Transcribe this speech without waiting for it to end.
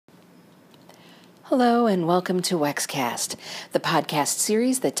Hello and welcome to WexCast, the podcast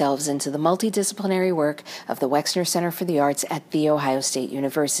series that delves into the multidisciplinary work of the Wexner Center for the Arts at The Ohio State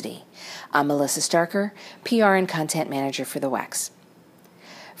University. I'm Melissa Starker, PR and Content Manager for the Wex.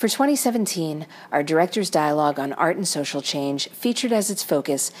 For 2017, our Director's Dialogue on Art and Social Change featured as its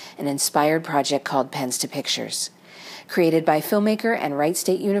focus an inspired project called Pens to Pictures. Created by filmmaker and Wright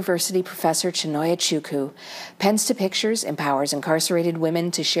State University professor Chinonye Chukwu, Pens to Pictures empowers incarcerated women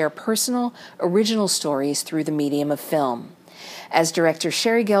to share personal, original stories through the medium of film. As Director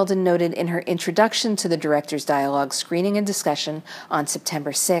Sherri Geldin noted in her introduction to the Director's Dialogue screening and discussion on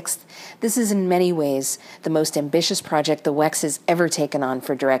September 6th, this is in many ways the most ambitious project the Wex has ever taken on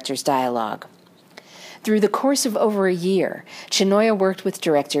for Director's Dialogue. Through the course of over a year, Chinonye worked with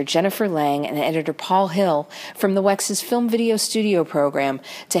director Jennifer Lang and editor Paul Hill from the Wex's Film Video Studio program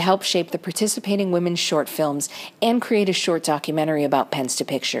to help shape the participating women's short films and create a short documentary about Pens to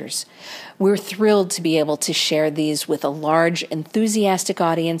Pictures. We're thrilled to be able to share these with a large, enthusiastic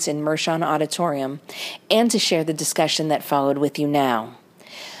audience in Mershon Auditorium and to share the discussion that followed with you now.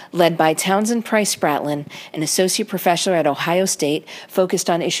 Led by Townsand Price-Spratlen, an associate professor at Ohio State focused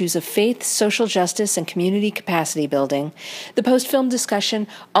on issues of faith, social justice, and community capacity building, the post-film discussion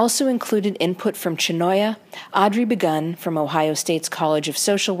also included input from Chinonye, Audrey from Ohio State's College of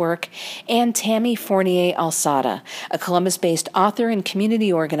Social Work, and Tammy Fournier-Alsaad, a Columbus-based author and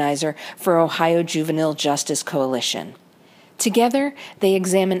community organizer for Ohio Juvenile Justice Coalition. Together, they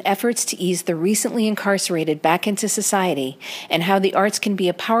examine efforts to ease the recently incarcerated back into society and how the arts can be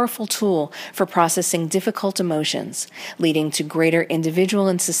a powerful tool for processing difficult emotions, leading to greater individual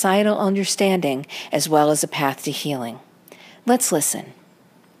and societal understanding as well as a path to healing. Let's listen.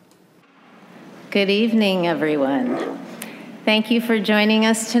 Good evening, everyone. Thank you for joining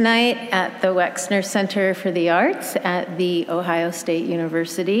us tonight at the Wexner Center for the Arts at The Ohio State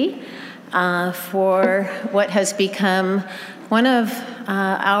University. For what has become one of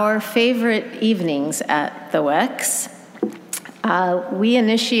our favorite evenings at the Wex. We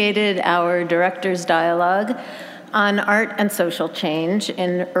initiated our Director's Dialogue on Art and Social Change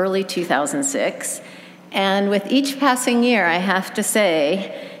in early 2006, and with each passing year, I have to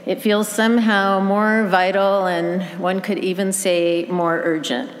say, it feels somehow more vital and one could even say more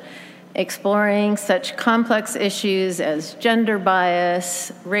urgent. Exploring such complex issues as gender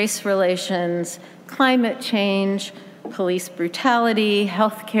bias, race relations, climate change, police brutality,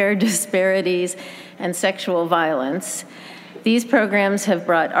 healthcare disparities, and sexual violence. These programs have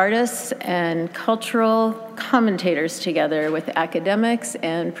brought artists and cultural commentators together with academics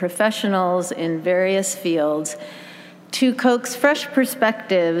and professionals in various fields to coax fresh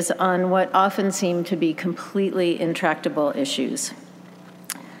perspectives on what often seem to be completely intractable issues.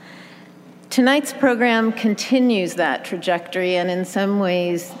 Tonight's program continues that trajectory and in some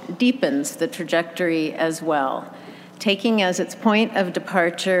ways deepens the trajectory as well, taking as its point of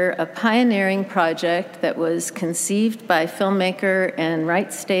departure a pioneering project that was conceived by filmmaker and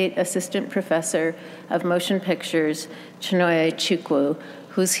Wright State Assistant Professor of Motion Pictures, Chinonye Chukwu,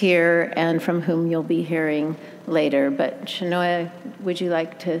 who's here and from whom you'll be hearing later. But Chinonye, would you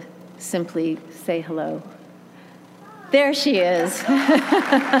like to simply say hello? There she is.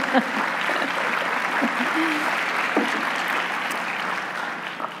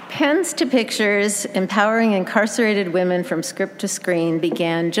 Pens to Pictures, Empowering Incarcerated Women from Script to Screen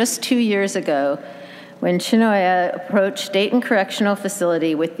began just 2 years ago when Chinonye approached Dayton Correctional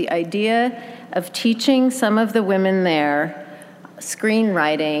Facility with the idea of teaching some of the women there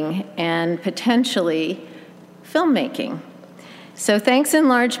screenwriting and potentially filmmaking. So thanks in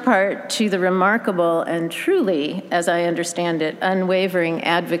large part to the remarkable and truly, as I understand it, unwavering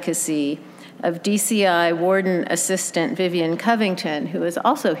advocacy of DCI Warden Assistant Vivian Covington, who is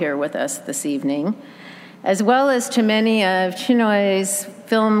also here with us this evening, as well as to many of Chinonye's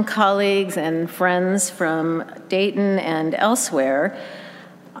film colleagues and friends from Dayton and elsewhere,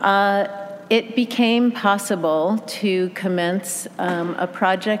 it became possible to commence a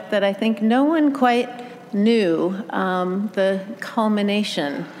project that I think no one quite knew the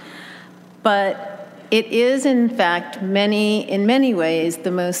culmination. But it is, in fact, in many ways,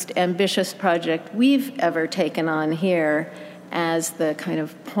 the most ambitious project we've ever taken on here as the kind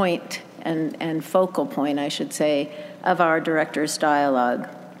of point and focal point, I should say, of our Director's Dialogue.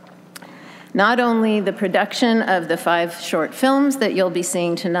 Not only the production of the 5 short films that you'll be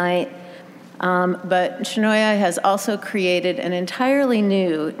seeing tonight, but Chinonye has also created an entirely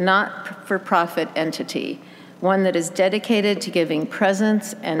new, not-for-profit entity, one that is dedicated to giving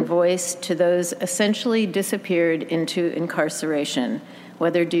presence and voice to those essentially disappeared into incarceration,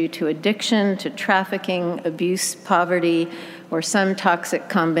 whether due to addiction, to trafficking, abuse, poverty, or some toxic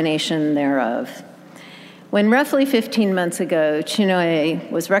combination thereof. When roughly 15 months ago, Chinonye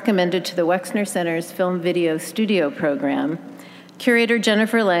was recommended to the Wexner Center's Film Video Studio program, curator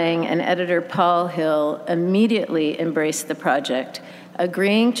Jennifer Lang and editor Paul Hill immediately embraced the project,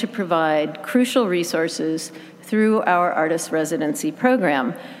 agreeing to provide crucial resources through our artist residency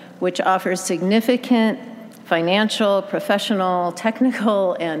program, which offers significant financial, professional,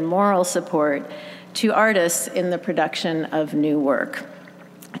 technical, and moral support to artists in the production of new work.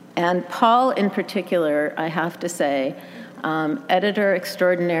 And Paul, in particular, I have to say, editor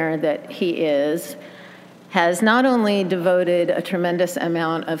extraordinaire that he is, has not only devoted a tremendous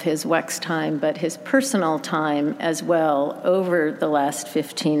amount of his Wex time, but his personal time as well over the last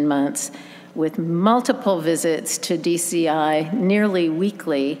 15 months, with multiple visits to DCI nearly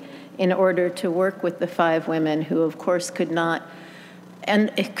weekly in order to work with the 5 women who, of course, could not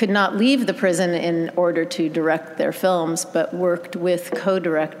leave the prison in order to direct their films, but worked with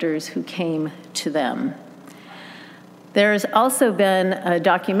co-directors who came to them. There's also been a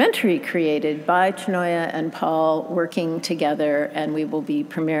documentary created by Chinonye and Paul working together, and we will be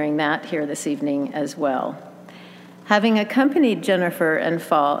premiering that here this evening as well. Having accompanied Jennifer and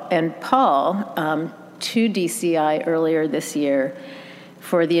Paul to DCI earlier this year,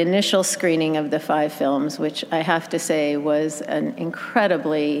 for the initial screening of the 5 films, which I have to say was an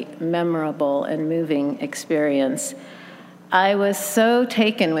incredibly memorable and moving experience. I was so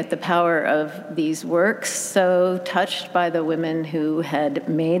taken with the power of these works, so touched by the women who had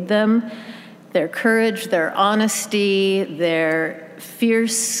made them, their courage, their honesty, their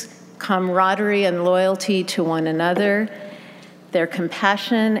fierce camaraderie and loyalty to one another, their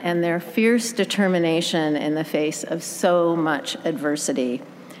compassion, and their fierce determination in the face of so much adversity.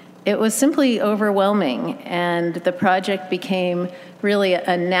 It was simply overwhelming, and the project became really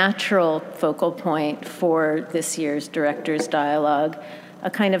a natural focal point for this year's Directors Dialogue, a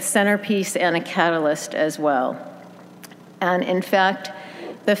kind of centerpiece and a catalyst as well. And in fact,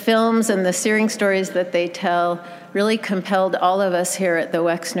 the films and the searing stories that they tell really compelled all of us here at the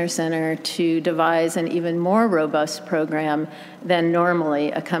Wexner Center to devise an even more robust program than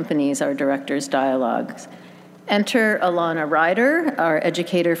normally accompanies our Directors' Dialogues. Enter Alana Ryder, our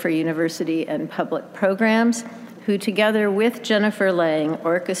educator for university and public programs, who together with Jennifer Lang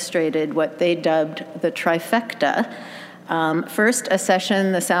orchestrated what they dubbed the trifecta. First, a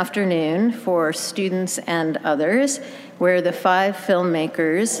session this afternoon for students and others, where the 5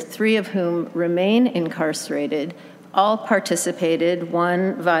 filmmakers, 3 of whom remain incarcerated, all participated,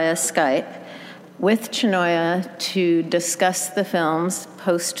 one via Skype, with Chinonye to discuss the films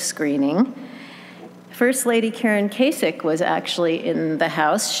post-screening. First Lady Karen Kasich was actually in the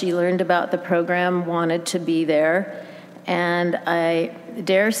house. She learned about the program, wanted to be there, and I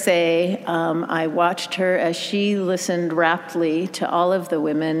dare say I watched her as she listened raptly to all of the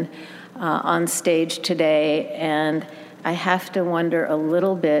women on stage today, and I have to wonder a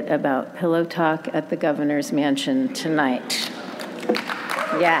little bit about pillow talk at the governor's mansion tonight.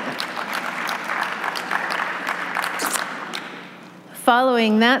 Yeah.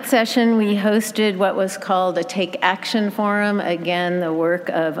 Following that session, we hosted what was called a Take Action Forum, again, the work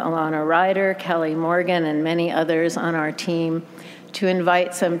of Alana Ryder, Kelly Morgan, and many others on our team, to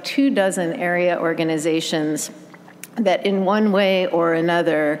invite some 24 area organizations that in one way or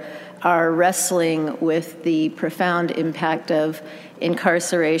another are wrestling with the profound impact of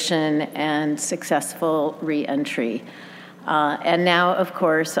incarceration and successful reentry. And now, of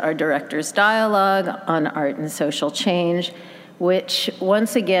course, our Directors' Dialogue on Art and Social Change, which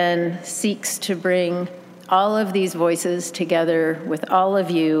once again seeks to bring all of these voices together with all of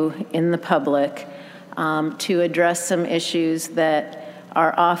you in the public to address some issues that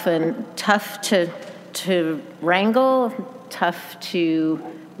are often tough to wrangle, tough to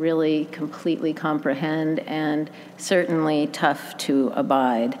really completely comprehend, and certainly tough to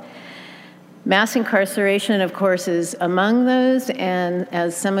abide. Mass incarceration, of course, is among those, and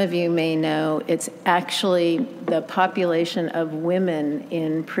as some of you may know, it's actually the population of women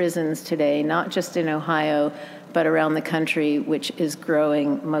in prisons today, not just in Ohio, but around the country, which is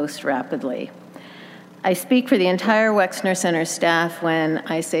growing most rapidly. I speak for the entire Wexner Center staff when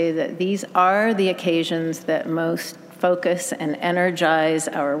I say that these are the occasions that most focus and energize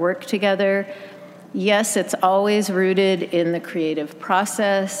our work together. Yes, it's always rooted in the creative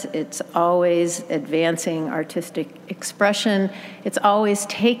process. It's always advancing artistic expression. It's always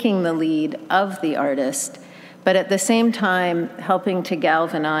taking the lead of the artist, but at the same time, helping to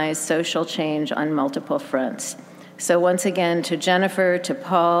galvanize social change on multiple fronts. So once again, to Jennifer, to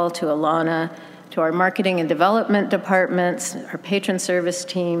Paul, to Alana, to our marketing and development departments, our patron service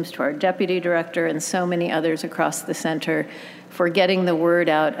teams, to our deputy director, and so many others across the center for getting the word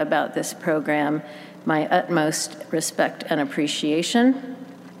out about this program. my utmost respect and appreciation,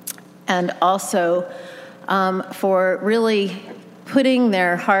 and also for really putting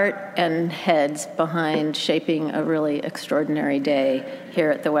their heart and heads behind shaping a really extraordinary day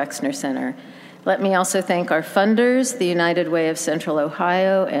here at the Wexner Center. Let me also thank our funders, the United Way of Central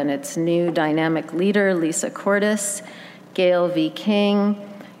Ohio and its new dynamic leader, Lisa Cordes, Gail V. King,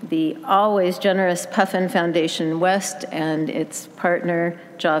 the always generous Puffin Foundation West and its partner,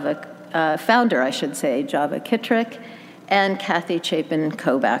 founder, Java Kittrick, and Kathy Chapin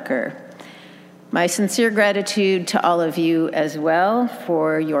Kobacker. My sincere gratitude to all of you as well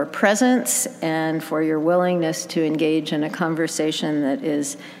for your presence and for your willingness to engage in a conversation that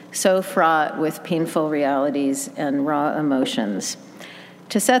is so fraught with painful realities and raw emotions.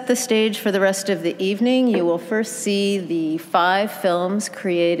 To set the stage for the rest of the evening, you will first see the 5 films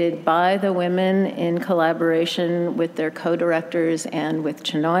created by the women in collaboration with their co-directors and with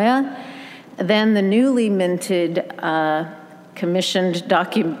Chinonye. Then the newly minted commissioned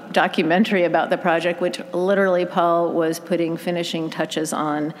documentary about the project, which literally Paul was putting finishing touches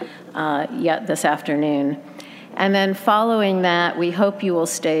on yet this afternoon. And then following that, we hope you will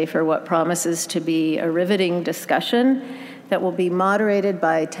stay for what promises to be a riveting discussion that will be moderated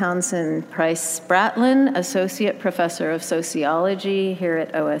by Townsand Price-Spratlen, Associate Professor of Sociology here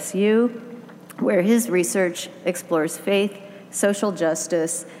at OSU, where his research explores faith, social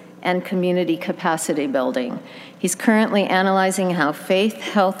justice, and community capacity building. He's currently analyzing how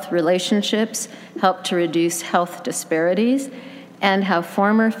faith-health relationships help to reduce health disparities and how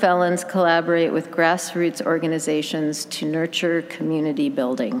former felons collaborate with grassroots organizations to nurture community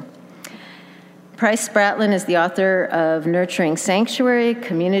building. Price-Spratlen is the author of Nurturing Sanctuary,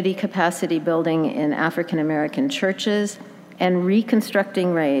 Community Capacity Building in African American Churches, and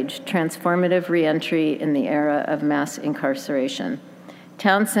Reconstructing Rage, Transformative Reentry in the Era of Mass Incarceration.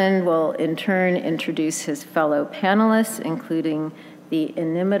 Townsand will in turn introduce his fellow panelists, including the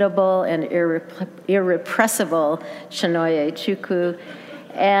inimitable and irrepressible Chinonye Chukwu.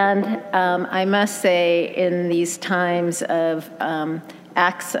 And I must say, in these times of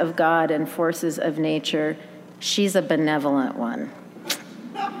acts of God and forces of nature, she's a benevolent one,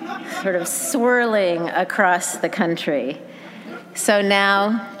 sort of swirling across the country. So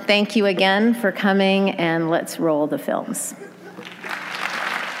now, thank you again for coming, and let's roll the films.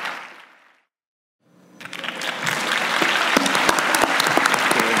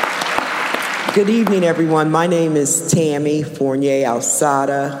 Good evening, everyone. My name is Tammy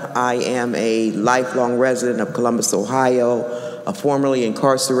Fournier-Alsaad. I am a lifelong resident of Columbus, Ohio, a formerly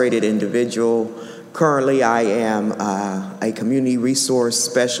incarcerated individual. Currently, I am a community resource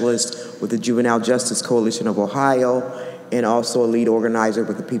specialist with the Juvenile Justice Coalition of Ohio and also a lead organizer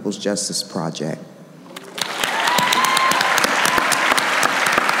with the People's Justice Project.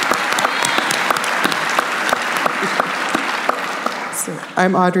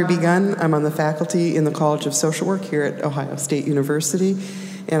 I'm Audrey Begun. I'm on the faculty in the College of Social Work here at Ohio State University.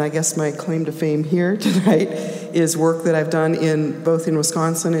 And I guess my claim to fame here tonight is work that I've done both in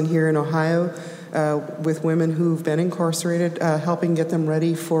Wisconsin and here in Ohio with women who've been incarcerated, helping get them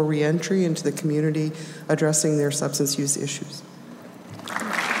ready for reentry into the community, addressing their substance use issues.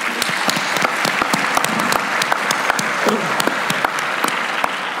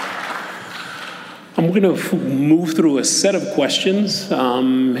 We're going to move through a set of questions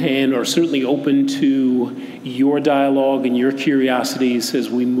and are certainly open to your dialogue and your curiosities as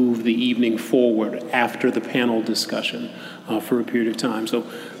we move the evening forward after the panel discussion for a period of time. So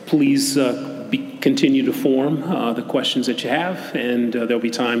please continue to form the questions that you have, and there'll be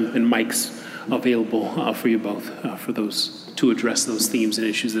time and mics available for you both for those to address those themes and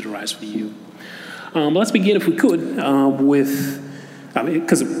issues that arise for you. Let's begin, if we could, with...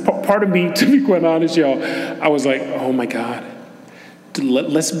 because part of me, to be quite honest, y'all, I was like, oh my God,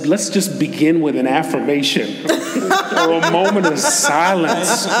 let's just begin with an affirmation or a moment of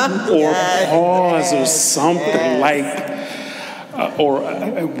silence or pause or something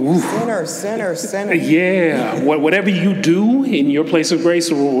Center. Yeah, whatever you do in your place of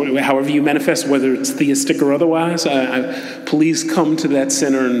grace or however you manifest, whether it's theistic or otherwise, please come to that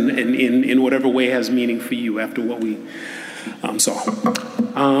center in whatever way has meaning for you after what we... So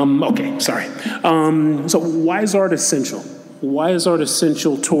why is art essential? Why is art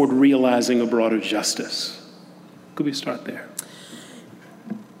essential toward realizing a broader justice? Could we start there?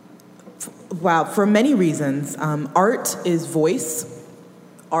 Wow, for many reasons. Art is voice.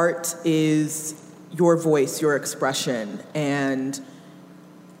 Art is your voice, your expression. And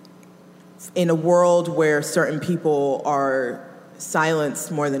in a world where certain people are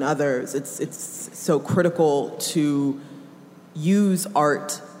silenced more than others, it's so critical to use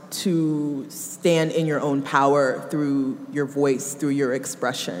art to stand in your own power through your voice, through your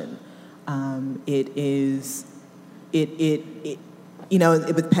expression. With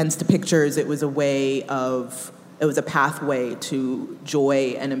Pens to Pictures, it was a pathway to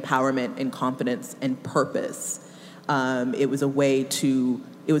joy and empowerment and confidence and purpose. It was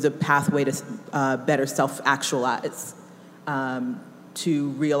a pathway to better self-actualize, to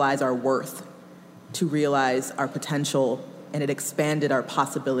realize our worth, to realize our potential, and it expanded our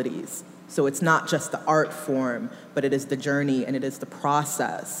possibilities. So it's not just the art form, but it is the journey and it is the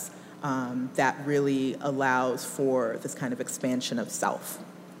process that really allows for this kind of expansion of self.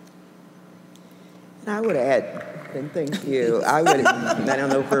 And I would add, and thank you, I don't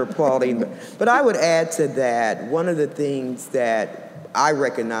know if we're applauding, but I would add to that, one of the things that I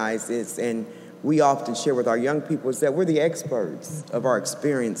recognize is, and we often share with our young people, is that we're the experts of our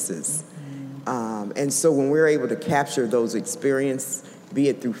experiences. And so when we're able to capture those experiences, be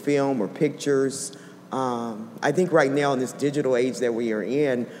it through film or pictures, I think right now in this digital age that we are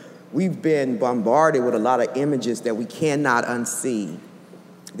in, we've been bombarded with a lot of images that we cannot unsee.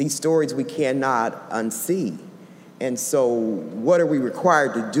 These stories we cannot unsee. And so what are we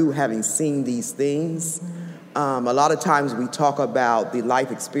required to do having seen these things? A lot of times we talk about the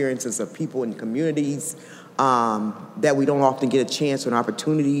life experiences of people in communities that we don't often get a chance or an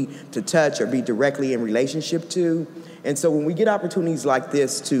opportunity to touch or be directly in relationship to. And so when we get opportunities like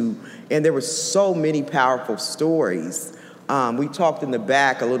this and there were so many powerful stories. We talked in the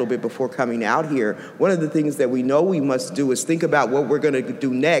back a little bit before coming out here. One of the things that we know we must do is think about what we're going to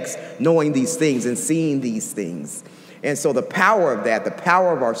do next, knowing these things and seeing these things. And so the power of that, the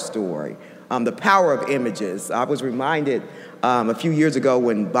power of our story, the power of images. I was reminded a few years ago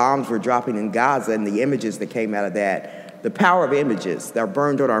when bombs were dropping in Gaza and the images that came out of that, the power of images that are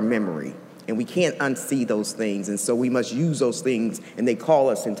burned on our memory. And we can't unsee those things. And so we must use those things, and they call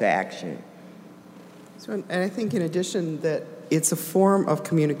us into action. So, and I think in addition that it's a form of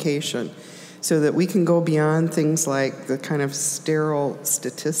communication so that we can go beyond things like the kind of sterile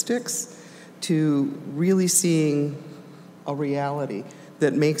statistics to really seeing a reality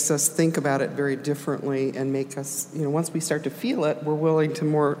that makes us think about it very differently and make us, once we start to feel it, we're willing to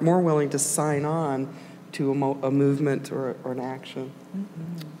more willing to sign on to a movement or an action.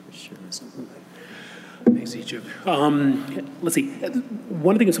 Mm-hmm. For sure. Thanks, each of you. Let's see.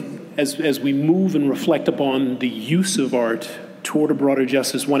 One of the things, as we move and reflect upon the use of art toward a broader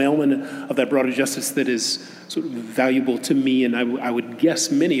justice, one element of that broader justice that is sort of valuable to me, and I would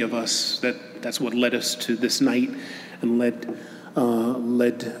guess many of us, that's what led us to this night and led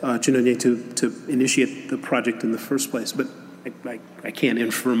Chinonye to initiate the project in the first place. But I can't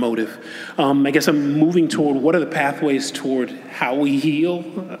infer a motive. I guess I'm moving toward what are the pathways toward how we heal?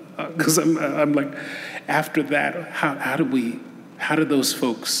 Because I'm like, after that, how do those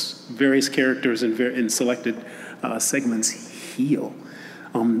folks, various characters in selected segments, heal?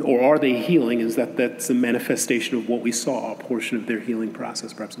 Or are they healing? That's a manifestation of what we saw, a portion of their healing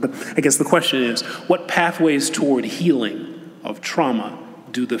process, perhaps. But I guess the question is, what pathways toward healing of trauma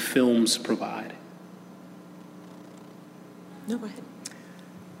do the films provide? No, go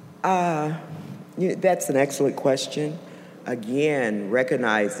ahead. That's an excellent question. Again,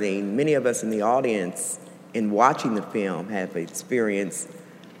 recognizing many of us in the audience in watching the film have experienced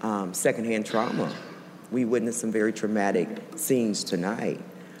secondhand trauma. We witnessed some very traumatic scenes tonight.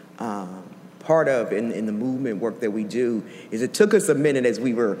 Part of in the movement work that we do is it took us a minute as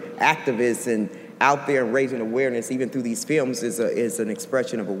we were activists and out there and raising awareness, even through these films, is an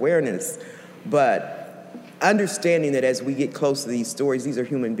expression of awareness. But understanding that as we get close to these stories, these are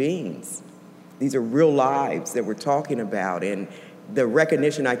human beings. These are real lives that we're talking about. And the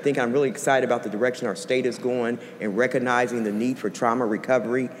recognition, I think I'm really excited about the direction our state is going and recognizing the need for trauma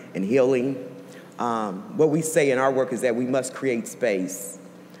recovery and healing. What we say in our work is that we must create space.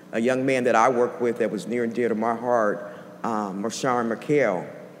 A young man that I work with that was near and dear to my heart, Marshawn McHale,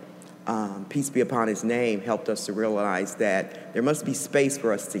 peace be upon his name, helped us to realize that there must be space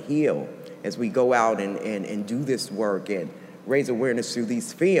for us to heal as we go out and do this work and raise awareness through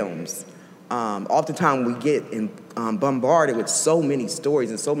these films. Oftentimes we get bombarded with so many stories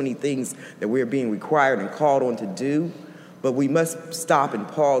and so many things that we're being required and called on to do, but we must stop and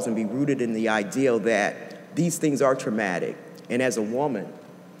pause and be rooted in the ideal that these things are traumatic. And as a woman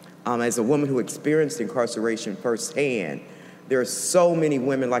who experienced incarceration firsthand, there are so many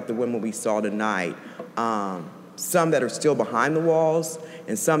women like the women we saw tonight, some that are still behind the walls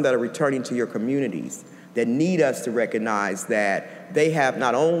and some that are returning to your communities that need us to recognize that they have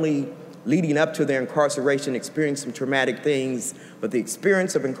not only leading up to their incarceration experienced some traumatic things, but the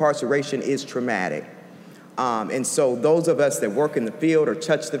experience of incarceration is traumatic. And so those of us that work in the field or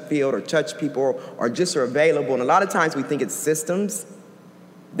touch people or just are available, and a lot of times we think it's systems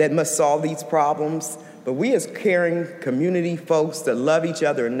that must solve these problems, but we as caring community folks that love each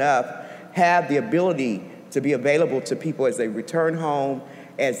other enough have the ability to be available to people as they return home,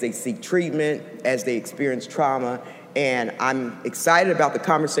 as they seek treatment, as they experience trauma. And I'm excited about the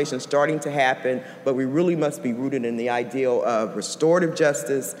conversation starting to happen, but we really must be rooted in the ideal of restorative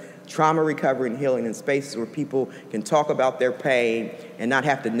justice, trauma recovery and healing in spaces where people can talk about their pain and not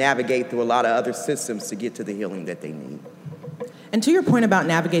have to navigate through a lot of other systems to get to the healing that they need. And to your point about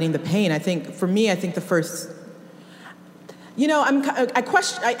navigating the pain, I think the first,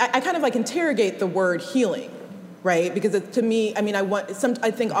 I kind of like interrogate the word healing, right? Because to me,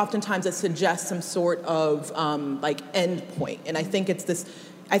 I think oftentimes it suggests some sort of end point, and I think it's this.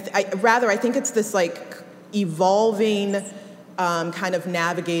 I think it's this like evolving kind of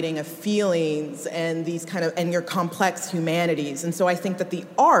navigating of feelings and these and your complex humanities, and so I think that the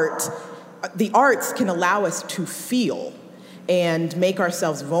arts can allow us to feel and make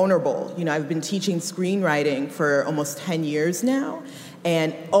ourselves vulnerable. I've been teaching screenwriting for almost 10 years now,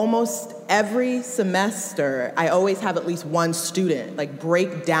 and almost every semester, I always have at least one student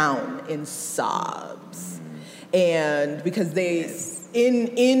break down in sobs. And because they,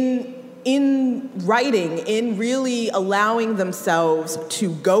 in writing, in really allowing themselves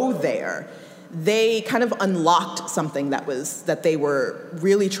to go there, they kind of unlocked something that they were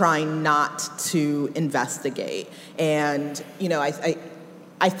really trying not to investigate. And,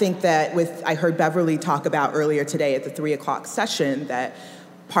 I think that I heard Beverly talk about earlier today at the 3:00 session that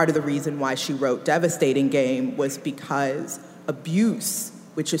part of the reason why she wrote Devastating Game was because abuse,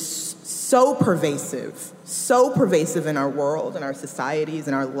 which is so pervasive in our world, in our societies,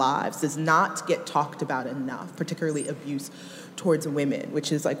 in our lives, does not get talked about enough, particularly abuse towards women,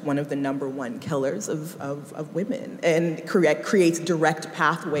 which is one of the number one killers of women, and creates direct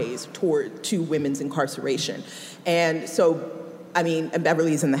pathways to women's incarceration. And so, and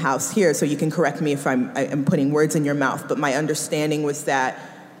Beverly's in the house here, so you can correct me if I'm putting words in your mouth, but my understanding was that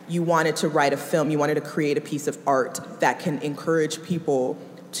you wanted to write a film, you wanted to create a piece of art that can encourage people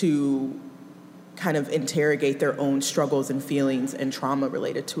to kind of interrogate their own struggles and feelings and trauma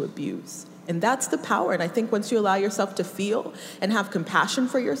related to abuse. And that's the power. And I think once you allow yourself to feel and have compassion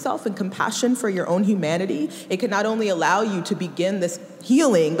for yourself and compassion for your own humanity, it can not only allow you to begin this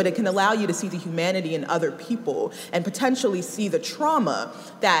healing, but it can allow you to see the humanity in other people and potentially see the trauma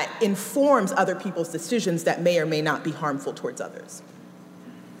that informs other people's decisions that may or may not be harmful towards others.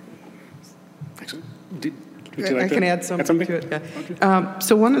 Excellent. I can add something to it. Yeah.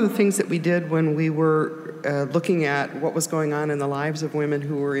 So one of the things that we did when we were looking at what was going on in the lives of women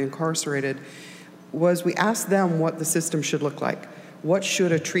who were incarcerated was we asked them what the system should look like. What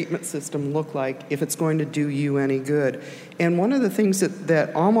should a treatment system look like if it's going to do you any good? And one of the things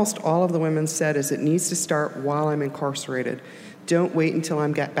that almost all of the women said is it needs to start while I'm incarcerated. Don't wait until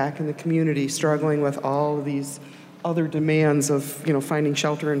I'm back in the community struggling with all of these other demands of finding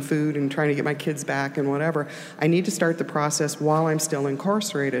shelter and food and trying to get my kids back and whatever. I need to start the process while I'm still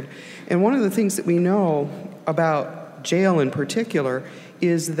incarcerated. And one of the things that we know about jail in particular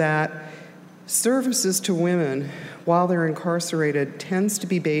is that services to women while they're incarcerated tends to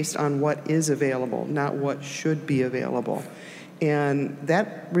be based on what is available, not what should be available. And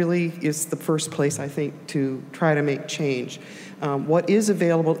that really is the first place, I think, to try to make change. What is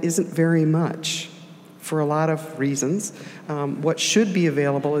available isn't very much, for a lot of reasons. What should be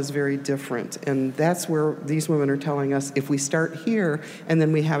available is very different. And that's where these women are telling us, if we start here and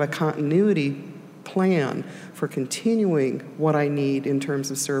then we have a continuity plan for continuing what I need in terms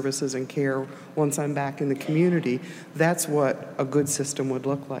of services and care once I'm back in the community, that's what a good system would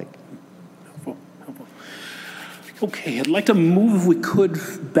look like. Helpful. Okay, I'd like to move, if we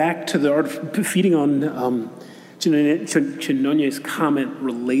could, back to the art of feeding on Chinonye's comment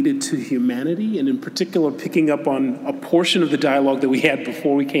related to humanity, and in particular picking up on a portion of the dialogue that we had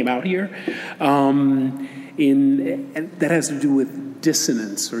before we came out here, and that has to do with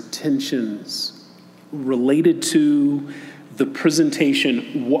dissonance or tensions related to the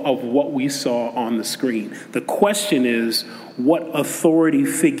presentation of what we saw on the screen. The question is, what authority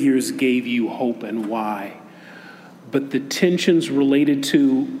figures gave you hope and why? But the tensions related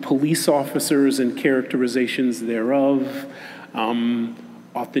to police officers and characterizations thereof,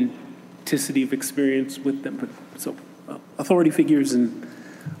 authenticity of experience with them. So, authority figures and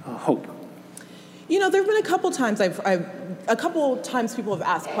hope. There have been a couple times people have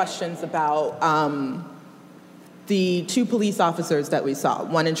asked questions about the two police officers that we saw,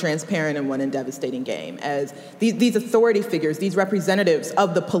 one in Transparent and one in Devastating Game, as these authority figures, these representatives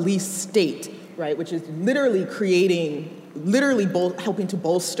of the police state, right, which is literally helping to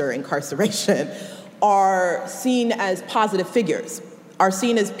bolster incarceration, are seen as positive figures, are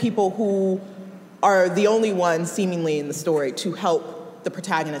seen as people who are the only ones seemingly in the story to help the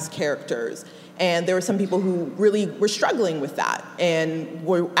protagonist characters. And there were some people who really were struggling with that and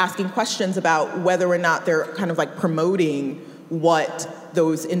were asking questions about whether or not they're kind of like promoting what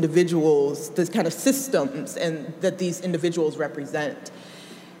those individuals, those kind of systems and that these individuals represent.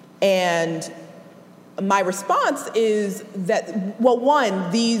 And my response is that, well, one,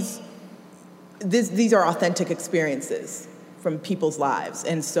 these are authentic experiences from people's lives.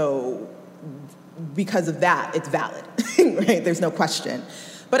 And so because of that, it's valid, right? There's no question.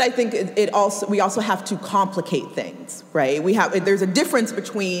 But I think we also have to complicate things, right? There's a difference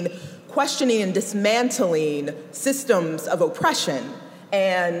between questioning and dismantling systems of oppression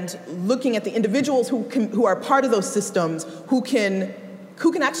and looking at the individuals who are part of those systems who can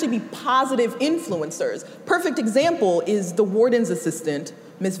actually be positive influencers. Perfect example is the warden's assistant,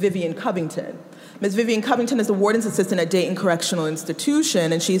 Ms. Vivian Covington. Ms. Vivian Covington is the warden's assistant at Dayton Correctional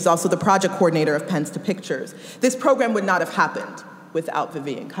Institution, and she's also the project coordinator of Pens to Pictures. This program would not have happened without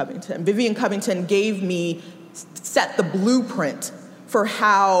Vivian Covington. Vivian Covington set the blueprint for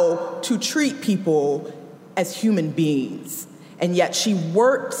how to treat people as human beings, and yet she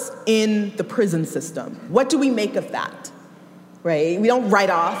works in the prison system. What do we make of that, right? We don't write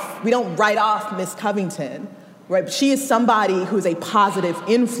off Ms. Covington, right? But she is somebody who is a positive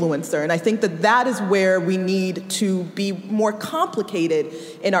influencer, and I think that is where we need to be more complicated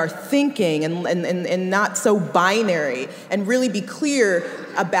in our thinking and not so binary, and really be clear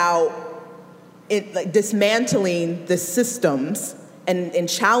about it, like dismantling the systems and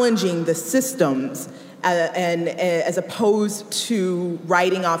challenging the systems, and as opposed to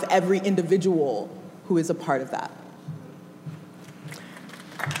writing off every individual who is a part of that.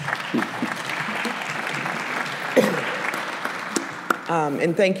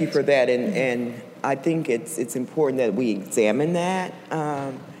 And thank you for that. And I think it's important that we examine that.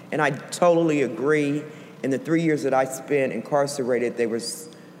 And I totally agree. In the 3 years that I spent incarcerated, there was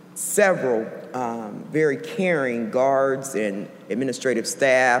several very caring guards and administrative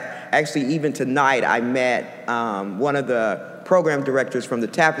staff. Actually, even tonight, I met one of the program directors from the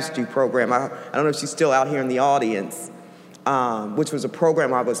Tapestry program. I don't know if she's still out here in the audience, which was a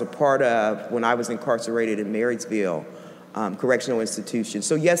program I was a part of when I was incarcerated in Marysville Correctional Institution.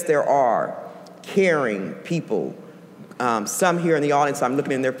 So yes, there are caring people. Some here in the audience, I'm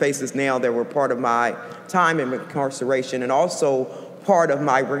looking in their faces now, that were part of my time in incarceration, and also part of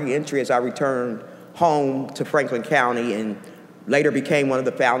my reentry as I returned home to Franklin County, and later became one of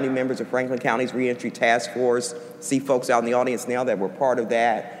the founding members of Franklin County's Reentry Task Force. See folks out in the audience now that were part of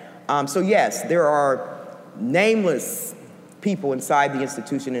that. So yes, there are nameless people inside the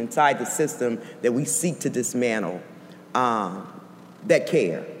institution, inside the system that we seek to dismantle, that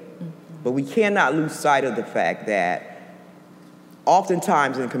care. But we cannot lose sight of the fact that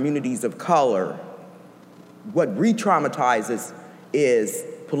oftentimes in communities of color, what re-traumatizes is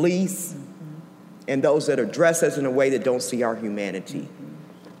police and those that are dressed as in a way that don't see our humanity.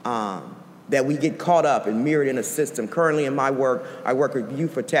 That we get caught up and mirrored in a system. Currently in my work, I work with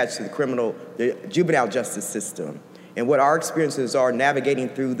youth attached to the juvenile justice system. And what our experiences are navigating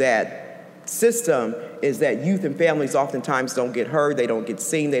through that system is that youth and families oftentimes don't get heard, they don't get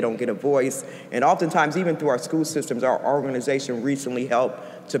seen, they don't get a voice. And oftentimes, even through our school systems, our organization recently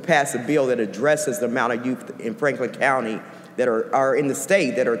helped to pass a bill that addresses the amount of youth in Franklin County that are in the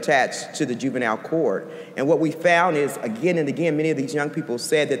state that are attached to the juvenile court. And what we found is, again and again, many of these young people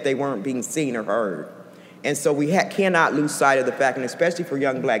said that they weren't being seen or heard. And so we cannot lose sight of the fact, and especially for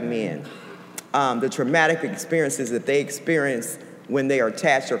young black men, the traumatic experiences that they experience when they are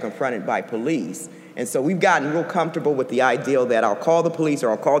attached or confronted by police. And so we've gotten real comfortable with the ideal that I'll call the police or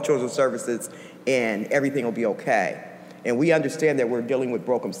I'll call children's services and everything will be okay. And we understand that we're dealing with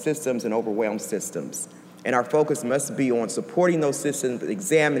broken systems and overwhelmed systems. And our focus must be on supporting those systems,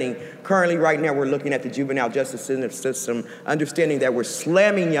 examining. Currently, right now, we're looking at the juvenile justice system, understanding that we're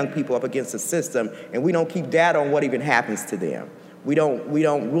slamming young people up against the system, and we don't keep data on what even happens to them. We don't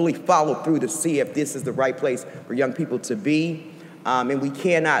really follow through to see if this is the right place for young people to be. And we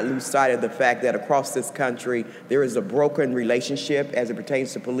cannot lose sight of the fact that across this country, there is a broken relationship as it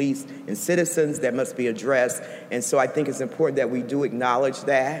pertains to police and citizens that must be addressed. And so I think it's important that we do acknowledge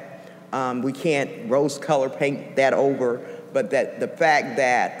that. We can't rose-color paint that over, but that the fact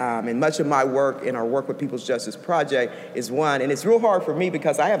that, and much of my work and our work with People's Justice Project is one, and it's real hard for me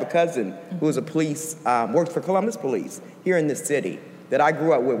because I have a cousin who is a police, works for Columbus Police here in this city. that I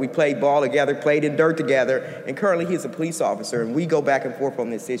grew up with. We played ball together, played in dirt together, and currently he's a police officer, and we go back and forth on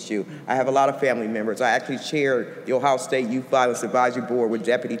this issue. I have a lot of family members. I actually chaired the Ohio State Youth Violence Advisory Board with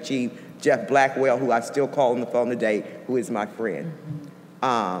Deputy Chief Jeff Blackwell, who I still call on the phone today, who is my friend.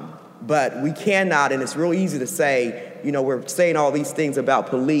 But we cannot, and it's real easy to say, you know, we're saying all these things about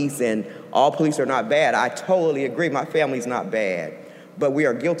police and all police are not bad. I totally agree. My family's not bad. But we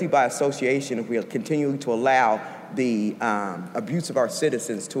are guilty by association if we are continuing to allow the abuse of our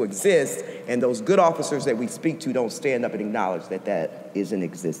citizens to exist, and those good officers that we speak to don't stand up and acknowledge that that is in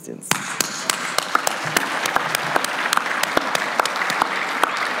existence.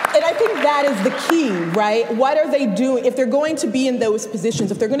 And I think that is the key, right? What are they doing? If they're going to be in those positions,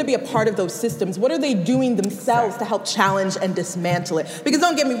 if they're going to be a part of those systems, what are they doing themselves to help challenge and dismantle it? Because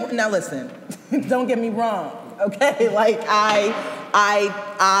don't get me wrong, okay? Like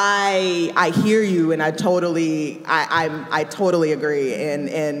I hear you, and I totally agree,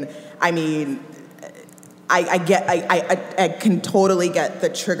 and I mean, I can totally get the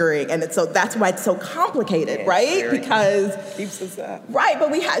triggering, and so that's why it's so complicated, right? Because keeps us up, right?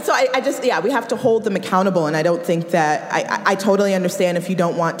 But we have we have to hold them accountable, and I don't think that I totally understand if you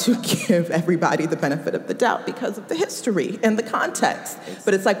don't want to give everybody the benefit of the doubt because of the history and the context.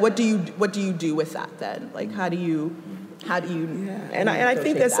 But it's like, what do you do with that then? Like, how do you? And I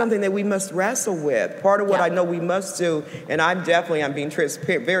think that's something that we must wrestle with. Part of what I know we must do, and I'm being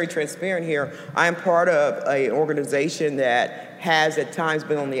very transparent here. I'm part of an organization that has at times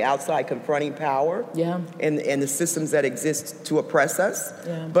been on the outside confronting power and the systems that exist to oppress us.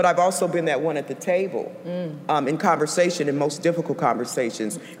 Yeah. But I've also been that one at the table in conversation, in most difficult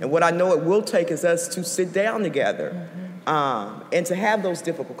conversations. And what I know it will take is us to sit down together. And to have those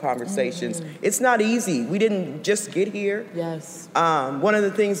difficult conversations. It's not easy. We didn't just get here. Yes. One of the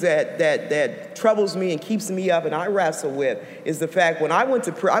things that troubles me and keeps me up and I wrestle with is the fact when I went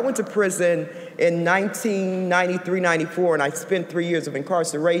to prison in 1993-94, and I spent 3 years of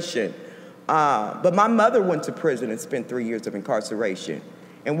incarceration. But my mother went to prison and spent 3 years of incarceration.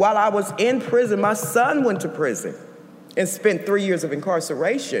 And while I was in prison, my son went to prison and spent 3 years of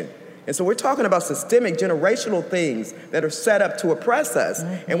incarceration. And so we're talking about systemic, generational things that are set up to oppress us.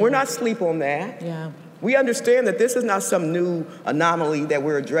 And we're not asleep on that. Yeah. We understand that this is not some new anomaly that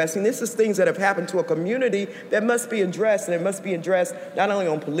we're addressing. This is things that have happened to a community that must be addressed. And it must be addressed not only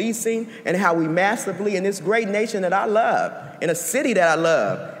on policing and how we massively, in this great nation that I love, in a city that I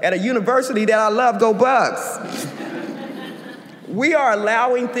love, at a university that I love, go Bucks. We are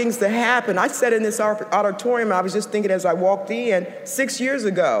allowing things to happen. I sat in this auditorium, I was just thinking as I walked in 6 years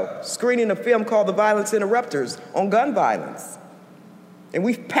ago, screening a film called The Violence Interrupters on gun violence. And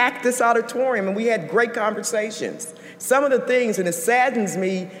we packed this auditorium and we had great conversations. Some of the things, and it saddens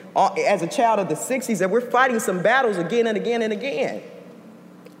me as a child of the 60s, that we're fighting some battles again and again and again.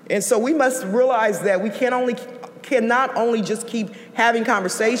 And so we must realize that we cannot only just keep having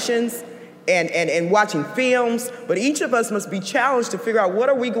conversations and watching films, but each of us must be challenged to figure out what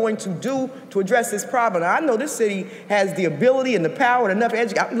are we going to do to address this problem. Now, I know this city has the ability and the power and enough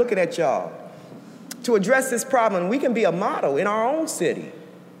education. I'm looking at y'all. To address this problem, we can be a model in our own city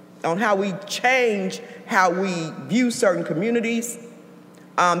on how we change how we view certain communities.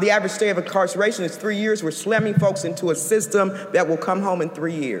 The average stay of incarceration is 3 years. We're slamming folks into a system that will come home in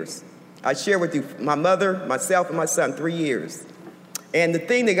 3 years. I share with you, my mother, myself, and my son, 3 years. And the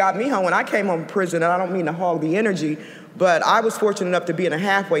thing that got me home when I came home from prison, and I don't mean to hog the energy, but I was fortunate enough to be in a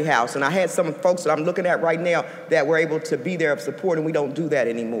halfway house, and I had some folks that I'm looking at right now that were able to be there of support, and we don't do that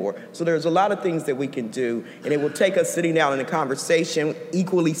anymore. So there's a lot of things that we can do, and it will take us sitting down in a conversation,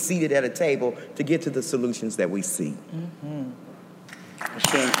 equally seated at a table, to get to the solutions that we see.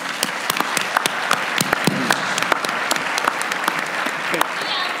 Sure.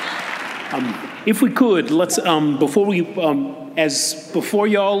 If we could, let's before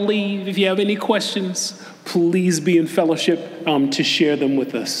y'all leave, if you have any questions, please be in fellowship to share them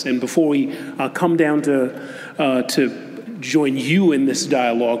with us. And before we come down to join you in this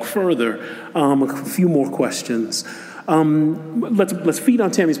dialogue further, a few more questions. Let's feed on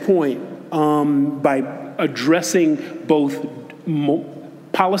Tammy's point by addressing both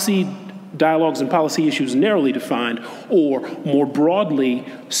policy dialogues and policy issues narrowly defined, or more broadly,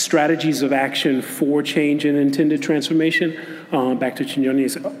 strategies of action for change and intended transformation, back to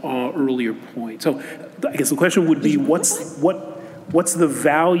Chinonye's earlier point. So I guess the question would be, what's the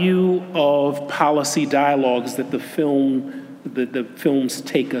value of policy dialogues that the films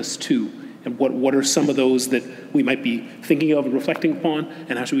take us to? And what are some of those that we might be thinking of and reflecting upon,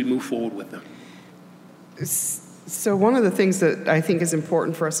 and how should we move forward with them? So one of the things that I think is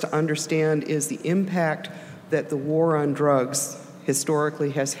important for us to understand is the impact that the war on drugs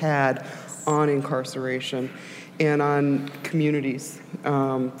historically has had on incarceration and on communities,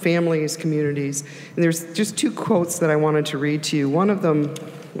 families, communities. And there's just two quotes that I wanted to read to you. One of them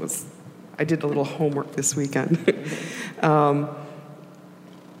was, I did a little homework this weekend.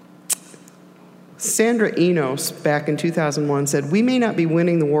 Sandra Enos, back in 2001, said, "We may not be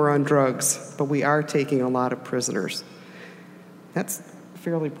winning the war on drugs, but we are taking a lot of prisoners." That's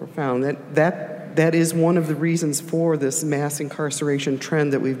fairly profound. That is one of the reasons for this mass incarceration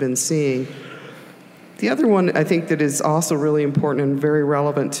trend that we've been seeing. The other one I think that is also really important and very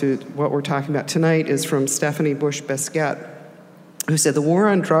relevant to what we're talking about tonight is from Stephanie Bush-Besquet, who said, "The war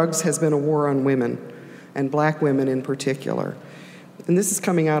on drugs has been a war on women, and black women in particular." And this is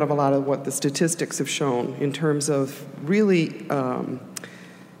coming out of a lot of what the statistics have shown in terms of really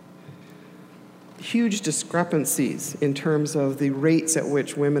huge discrepancies in terms of the rates at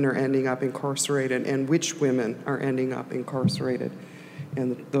which women are ending up incarcerated and which women are ending up incarcerated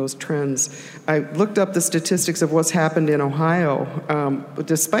and those trends. I looked up the statistics of what's happened in Ohio. But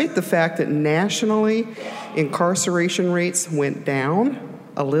despite the fact that nationally incarceration rates went down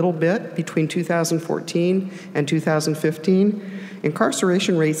a little bit between 2014 and 2015,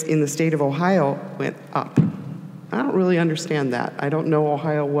 incarceration rates in the state of Ohio went up. I don't really understand that. I don't know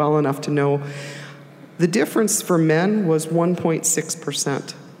Ohio well enough to know. The difference for men was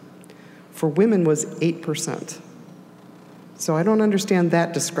 1.6%. For women was 8%. So I don't understand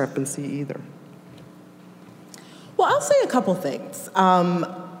that discrepancy either. Well, I'll say a couple things.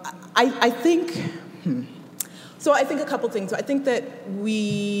 I think a couple things. I think that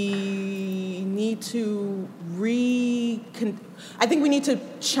we need to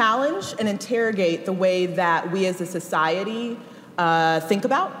challenge and interrogate the way that we as a society think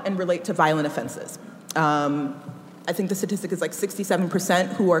about and relate to violent offenses. I think the statistic is like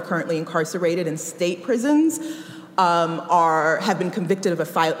 67% who are currently incarcerated in state prisons have been convicted of a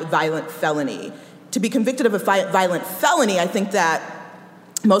violent felony. To be convicted of a violent felony, I think that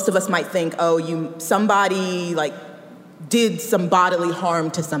most of us might think, somebody like did some bodily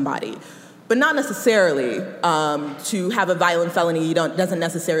harm to somebody. But not necessarily. To have a violent felony doesn't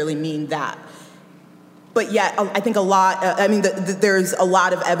necessarily mean that. But yet, I think there's a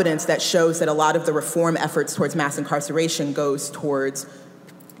lot of evidence that shows that a lot of the reform efforts towards mass incarceration goes towards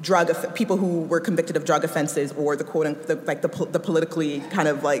people who were convicted of drug offenses or the politically kind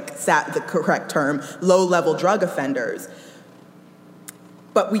of like the correct term, low-level drug offenders.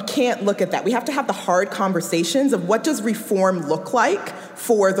 But we can't look at that. We have to have the hard conversations of what does reform look like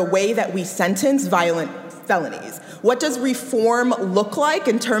for the way that we sentence violent felonies? What does reform look like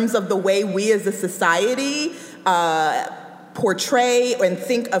in terms of the way we as a society portray and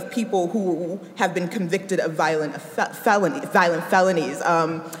think of people who have been convicted of violent felonies?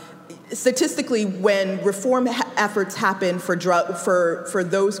 Statistically, when reform efforts happen for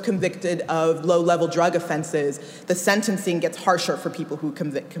those convicted of low-level drug offenses, the sentencing gets harsher for people who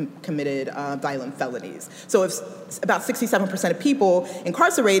committed violent felonies. So if about 67% of people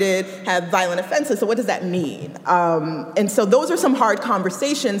incarcerated have violent offenses, so what does that mean? And so those are some hard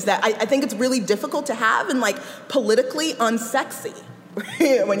conversations that I think it's really difficult to have and like politically unsexy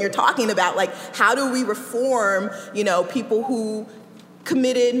when you're talking about like how do we reform, people who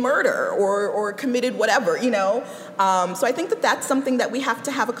committed murder or committed whatever, So I think that that's something that we have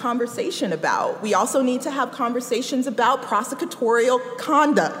to have a conversation about. We also need to have conversations about prosecutorial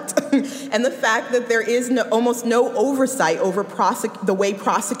conduct and the fact that there is almost no oversight over the way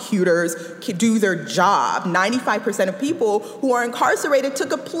prosecutors do their job. 95% of people who are incarcerated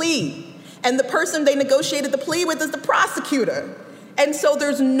took a plea, and the person they negotiated the plea with is the prosecutor. And so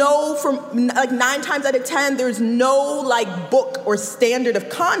there's 9 times out of 10, there's no book or standard of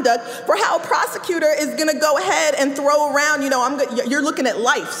conduct for how a prosecutor is gonna go ahead and throw around, you're looking at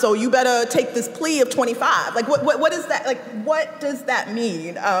life, so you better take this plea of 25. What is that? What does that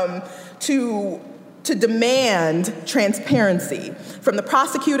mean to demand transparency from the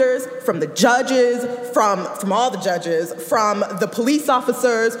prosecutors, from the judges, from all the judges, from the police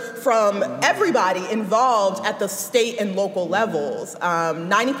officers, from everybody involved at the state and local levels.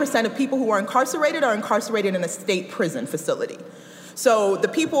 90% of people who are incarcerated in a state prison facility. So the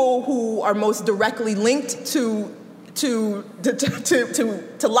people who are most directly linked to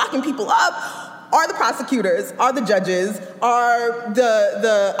locking people up are the prosecutors, are the judges, are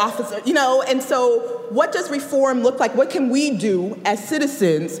the officers, and so what does reform look like? What can we do as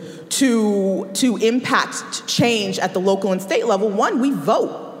citizens to impact change at the local and state level? One, we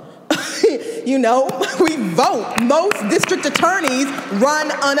vote. You know, we vote. Most district attorneys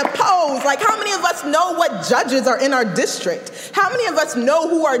run unopposed. Like, how many of us know what judges are in our district? How many of us know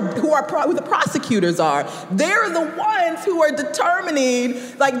who the prosecutors are? They're the ones who are determining,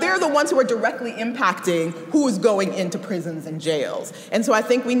 like, they're the ones who are directly impacting who is going into prisons and jails. And so I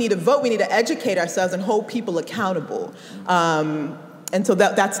think we need to vote. We need to educate ourselves and hold people accountable. And so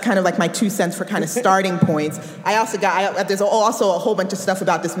that's kind of like my 2 cents for kind of starting points. There's also a whole bunch of stuff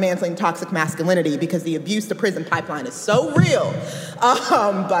about dismantling toxic masculinity because the abuse to prison pipeline is so real.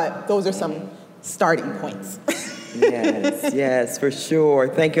 But those are some starting points. Yes, for sure.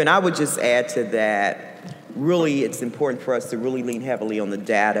 Thank you. And I would just add to that, really, it's important for us to really lean heavily on the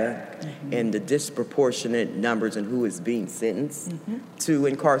data and the disproportionate numbers and who is being sentenced to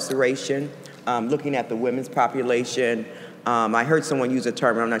incarceration, looking at the women's population. I heard someone use a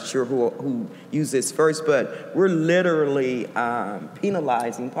term, I'm not sure who used this first, but we're literally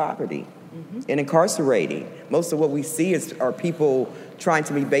penalizing poverty and incarcerating. Most of what we see are people trying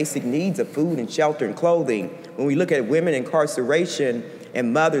to meet basic needs of food and shelter and clothing. When we look at women incarceration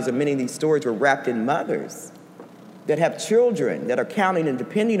and mothers, and many of these stories were wrapped in mothers that have children that are counting and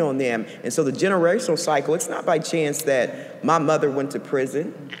depending on them. And so the generational cycle, it's not by chance that my mother went to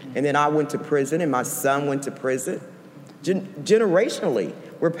prison, and then I went to prison, and my son went to prison. Generationally,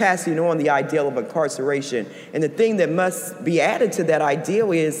 we're passing on the ideal of incarceration. And the thing that must be added to that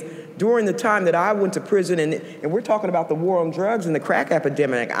ideal is during the time that I went to prison, and we're talking about the war on drugs and the crack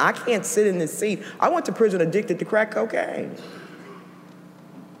epidemic, I can't sit in this seat. I went to prison addicted to crack cocaine.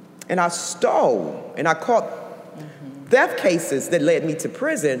 And I stole, and I caught theft cases that led me to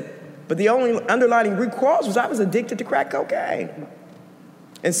prison, but the only underlying root cause was I was addicted to crack cocaine.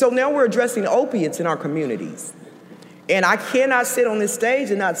 And so now we're addressing opiates in our communities. And I cannot sit on this stage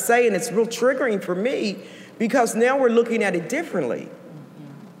and not say, and it's real triggering for me, because now we're looking at it differently.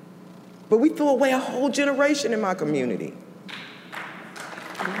 But we threw away a whole generation in my community.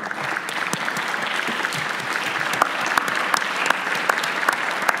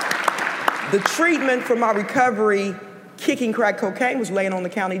 The treatment for my recovery, kicking crack cocaine, was laying on the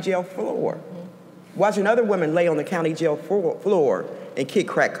county jail floor. Watching other women lay on the county jail floor and kick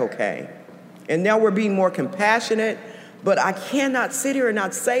crack cocaine. And now we're being more compassionate, but I cannot sit here and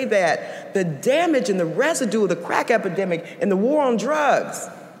not say that the damage and the residue of the crack epidemic and the war on drugs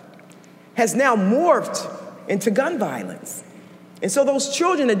has now morphed into gun violence. And so those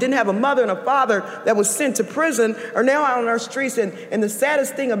children that didn't have a mother and a father that was sent to prison are now out on our streets. And the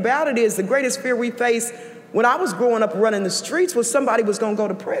saddest thing about it is the greatest fear we faced when I was growing up running the streets was somebody was going to go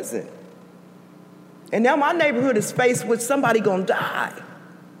to prison. And now my neighborhood is faced with somebody going to die.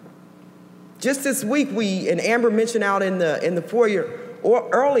 Just this week, and Amber mentioned out in the foyer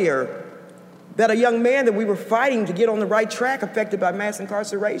earlier that a young man that we were fighting to get on the right track affected by mass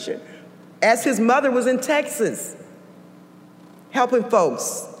incarceration, as his mother was in Texas, helping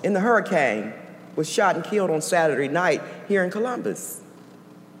folks in the hurricane, was shot and killed on Saturday night here in Columbus.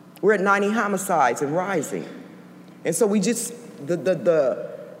 We're at 90 homicides and rising. And so the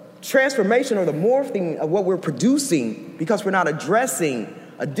transformation or the morphing of what we're producing, because we're not addressing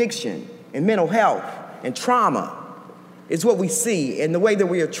addiction and mental health and trauma, is what we see. And the way that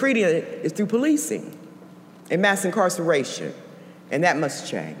we are treating it is through policing and mass incarceration. And that must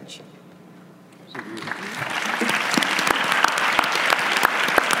change.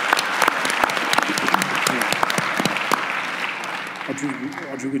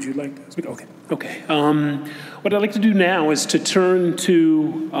 Audrey, would you like to speak? Okay. What I'd like to do now is to turn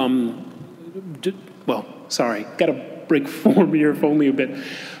to, got to break form here for only a bit.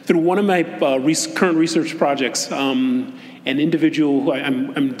 Through one of my current research projects, an individual who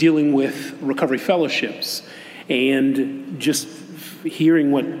I'm dealing with recovery fellowships, and just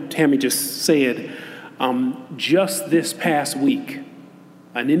hearing what Tammy just said, just this past week,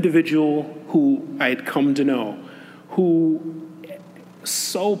 an individual who I had come to know, who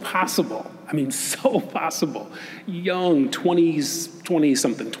so possible, young,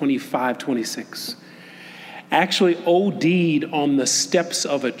 20-something, 25, 26, actually OD'd on the steps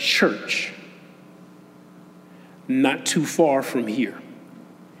of a church not too far from here.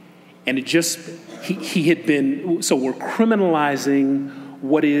 And he had been, so we're criminalizing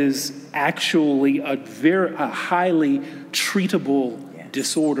what is actually a highly treatable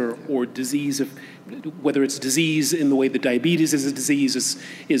disorder or disease, whether it's disease in the way that diabetes is a disease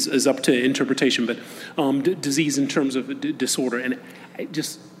is up to interpretation, but disease in terms of disorder. And I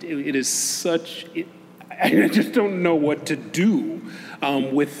just don't know what to do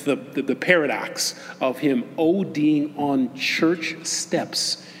with the paradox of him ODing on church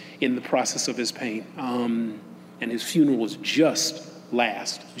steps in the process of his pain. And his funeral was just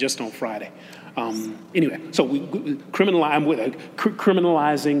last, just on Friday. Anyway, so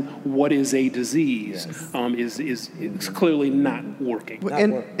criminalizing what is a disease is clearly not working.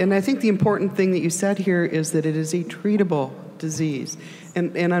 And I think the important thing that you said here is that it is a treatable disease.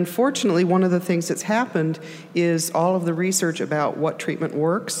 And unfortunately, one of the things that's happened is all of the research about what treatment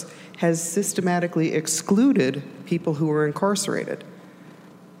works has systematically excluded people who are incarcerated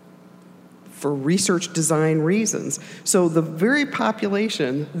for research design reasons. So the very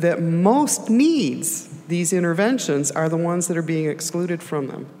population that most needs these interventions are the ones that are being excluded from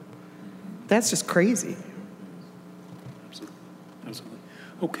them. That's just crazy. Absolutely.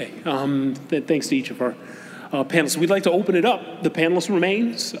 Okay. Thanks to each of our panelists. We'd like to open it up. The panelist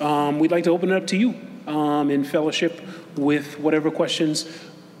remains. We'd like to open it up to you in fellowship with whatever questions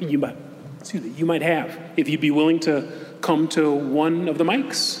you might have. If you'd be willing to come to one of the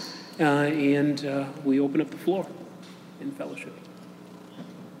mics, and we open up the floor in fellowship.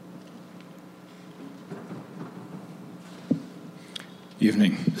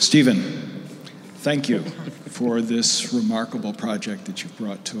 Evening. Stephen, thank you for this remarkable project that you've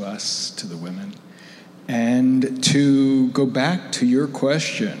brought to us, to the women. And to go back to your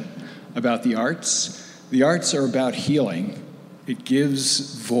question about the arts are about healing. It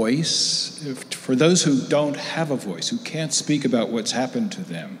gives voice for those who don't have a voice, who can't speak about what's happened to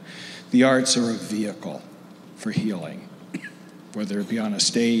them. The arts are a vehicle for healing, whether it be on a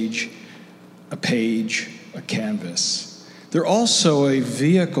stage, a page, a canvas. They're also a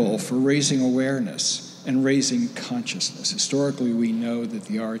vehicle for raising awareness and raising consciousness. Historically, we know that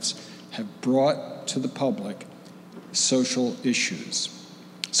the arts have brought to the public social issues.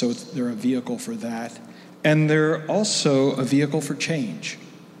 So they're a vehicle for that. And they're also a vehicle for change,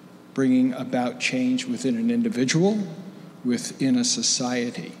 bringing about change within an individual, within a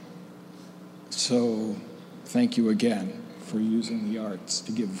society. So thank you again for using the arts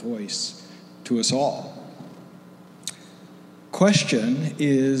to give voice to us all. Question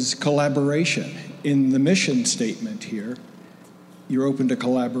is collaboration. In the mission statement here, you're open to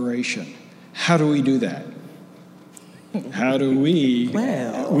collaboration. How do we do that? How do we,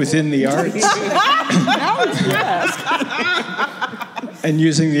 within the arts, and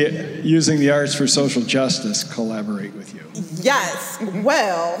using the arts for social justice, collaborate with you? Yes.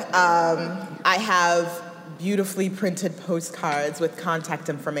 Well, I have beautifully printed postcards with contact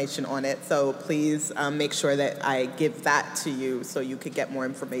information on it, so please make sure that I give that to you so you could get more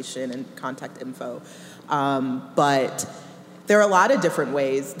information and contact info. But there are a lot of different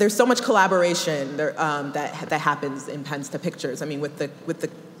ways. There's so much collaboration that happens in Pens to Pictures. I mean, with the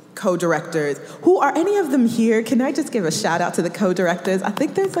co-directors. Who are any of them here? Can I just give a shout out to the co-directors? I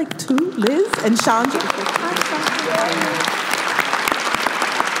think there's like two, Liz and Chandra.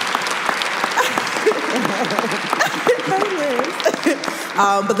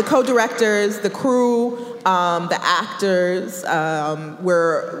 But the co-directors, the crew, the actors,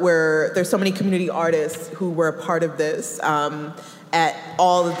 there's so many community artists who were a part of this at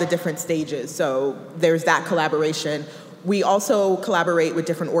all of the different stages. So there's that collaboration. We also collaborate with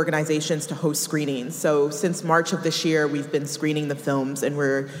different organizations to host screenings. So since March of this year, we've been screening the films, and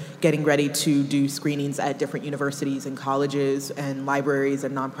we're getting ready to do screenings at different universities and colleges and libraries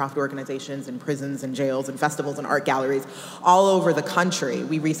and nonprofit organizations and prisons and jails and festivals and art galleries all over the country.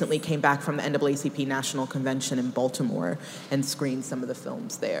 We recently came back from the NAACP National Convention in Baltimore and screened some of the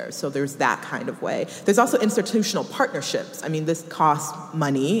films there. So there's that kind of way. There's also institutional partnerships. I mean, this costs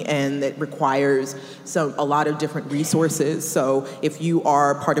money, and it requires a lot of different resources. So if you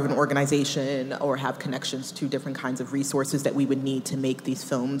are part of an organization or have connections to different kinds of resources that we would need to make these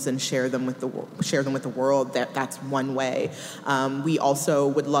films and share them with the world, that's one way. We also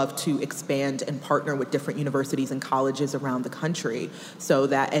would love to expand and partner with different universities and colleges around the country, so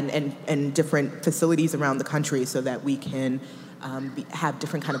that and different facilities around the country, so that we can have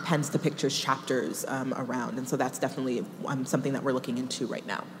different kind of Pens to Pictures chapters around. And so that's definitely something that we're looking into right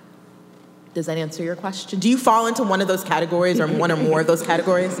now. Does that answer your question? Do you fall into one of those categories or one or more of those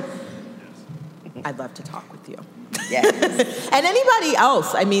categories? I'd love to talk with you. Yes. And anybody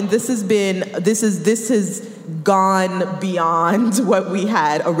else? I mean, this has gone beyond what we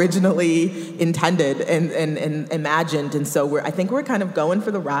had originally intended and imagined, and so I think we're kind of going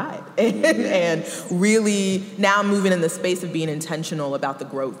for the ride and really now moving in the space of being intentional about the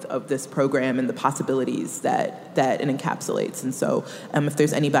growth of this program and the possibilities that it encapsulates. And so if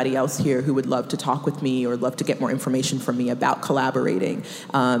there's anybody else here who would love to talk with me or love to get more information from me about collaborating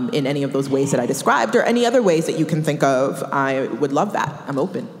in any of those ways that I described, or any other ways that you can think of, I would love that. I'm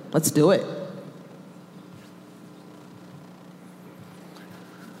open. Let's do it.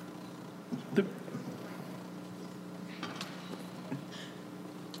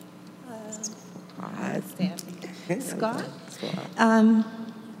 Scott?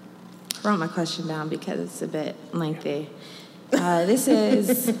 Wrote my question down because it's a bit lengthy. This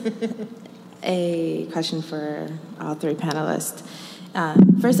is a question for all three panelists.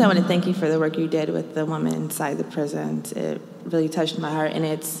 First, I want to thank you for the work you did with the women inside the prisons. It really touched my heart, and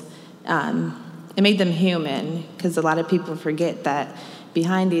it made them human, because a lot of people forget that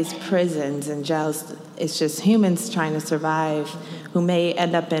behind these prisons and jails, it's just humans trying to survive who may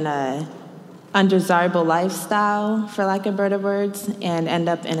end up in a undesirable lifestyle, for lack of better words, and end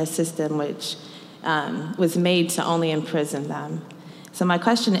up in a system which was made to only imprison them. So my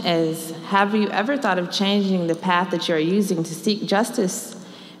question is, have you ever thought of changing the path that you're using to seek justice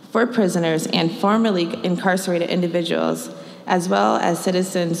for prisoners and formerly incarcerated individuals, as well as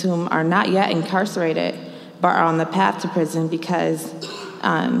citizens whom are not yet incarcerated but are on the path to prison? Because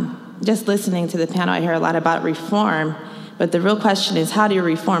just listening to the panel, I hear a lot about reform, but the real question is, how do you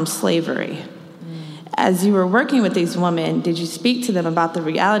reform slavery? As you were working with these women, did you speak to them about the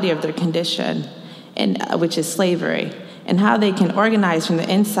reality of their condition, which is slavery, and how they can organize from the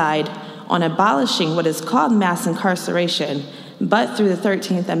inside on abolishing what is called mass incarceration, but through the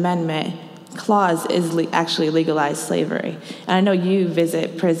 13th Amendment clause is actually legalized slavery? And I know you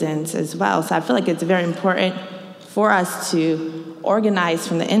visit prisons as well, so I feel like it's very important for us to organize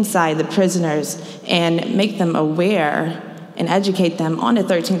from the inside the prisoners and make them aware and educate them on the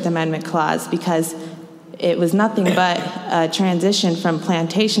 13th Amendment clause, because it was nothing but a transition from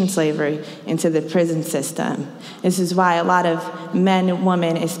plantation slavery into the prison system. This is why a lot of men and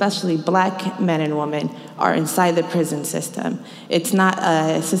women, especially black men and women, are inside the prison system. It's not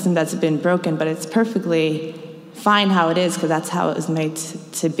a system that's been broken, but it's perfectly fine how it is, because that's how it was made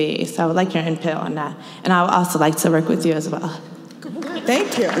to be. So I would like your input on that. And I would also like to work with you as well.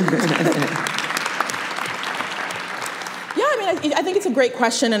 Thank you. I think it's a great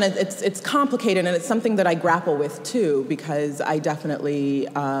question, and it's complicated, and it's something that I grapple with too, because I definitely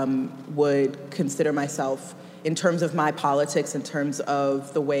would consider myself, in terms of my politics, in terms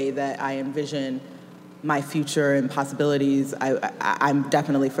of the way that I envision my future and possibilities, I'm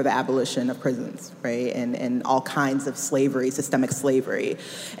definitely for the abolition of prisons, right, and all kinds of slavery, systemic slavery.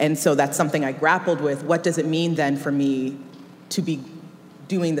 And so that's something I grappled with. What does it mean then for me to be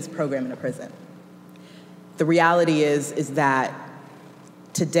doing this program in a prison? The reality is that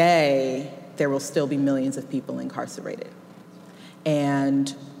today there will still be millions of people incarcerated.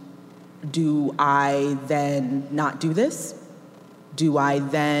 And do I then not do this? Do I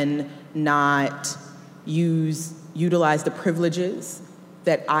then not utilize the privileges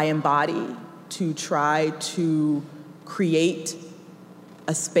that I embody to try to create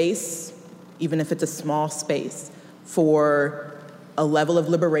a space, even if it's a small space, for a level of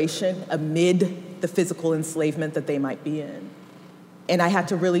liberation amid the physical enslavement that they might be in? And I had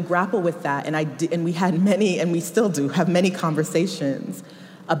to really grapple with that, and we had many, and we still do have many conversations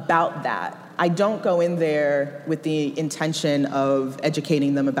about that. I don't go in there with the intention of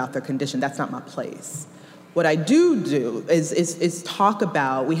educating them about their condition. That's not my place. What I do is talk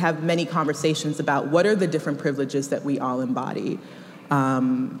about, we have many conversations about what are the different privileges that we all embody,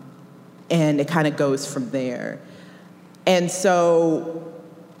 and it kind of goes from there. And so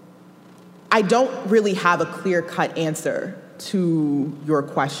I don't really have a clear-cut answer to your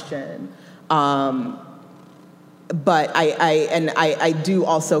question, but I do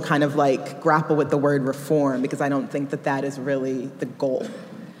also kind of like grapple with the word reform, because I don't think that is really the goal.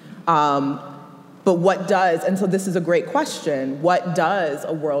 But what does, and so this is a great question, what does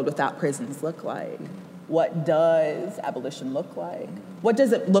a world without prisons look like? What does abolition look like? What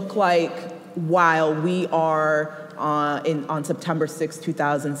does it look like while we are on September 6,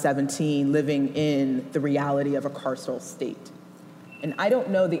 2017, living in the reality of a carceral state? And I don't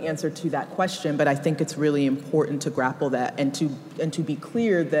know the answer to that question, but I think it's really important to grapple that and to be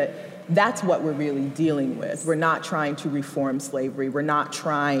clear that that's what we're really dealing with. We're not trying to reform slavery. We're not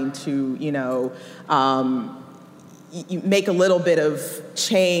trying to, make a little bit of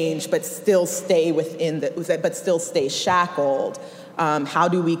change, but still stay but still stay shackled. How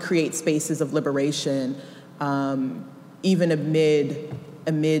do we create spaces of liberation, even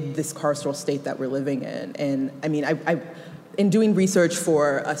amid this carceral state that we're living in? And I mean, in doing research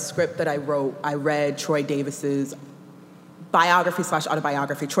for a script that I wrote, I read Troy Davis's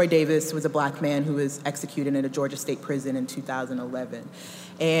biography/autobiography. Troy Davis was a black man who was executed in a Georgia state prison in 2011.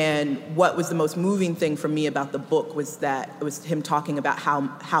 And what was the most moving thing for me about the book was that it was him talking about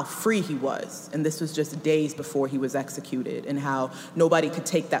how free he was. And this was just days before he was executed, and how nobody could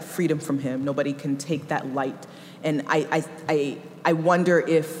take that freedom from him. Nobody can take that light. And I wonder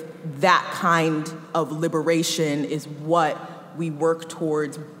if that kind of liberation is what we work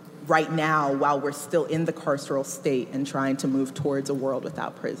towards right now while we're still in the carceral state and trying to move towards a world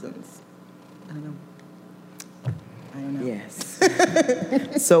without prisons? I don't know.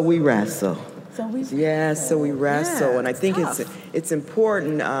 Yes. So we wrestle. So we wrestle. And I think it's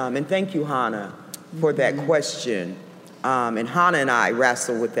important, and thank you, Hannah, for that question. And Hannah and I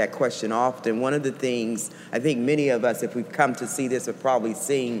wrestle with that question often. One of the things, I think many of us, if we've come to see this, have probably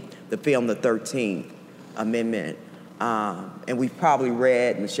seen the film The 13th Amendment. And we've probably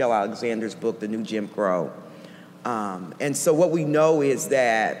read Michelle Alexander's book, The New Jim Crow. And so what we know is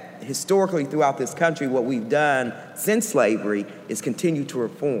that historically throughout this country, what we've done since slavery is continue to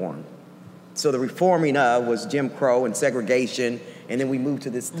reform. So the reforming of was Jim Crow and segregation, and then we moved to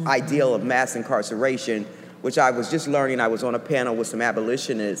this ideal of mass incarceration, which I was just learning. I was on a panel with some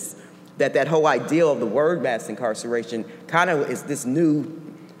abolitionists, that whole ideal of the word mass incarceration kind of is this new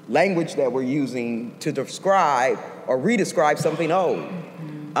language that we're using to describe or redescribe something old.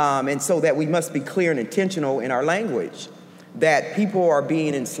 And so that we must be clear and intentional in our language, that people are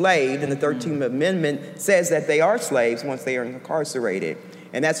being enslaved, and the 13th Amendment says that they are slaves once they are incarcerated.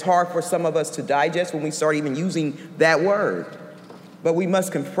 And that's hard for some of us to digest when we start even using that word. But we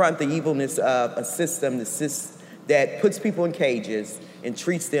must confront the evilness of a system that puts people in cages and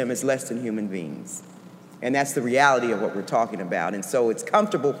treats them as less than human beings. And that's the reality of what we're talking about. And so it's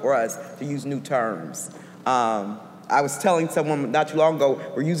comfortable for us to use new terms. I was telling someone not too long ago,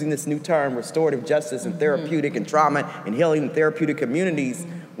 we're using this new term, restorative justice and therapeutic and trauma and healing therapeutic communities.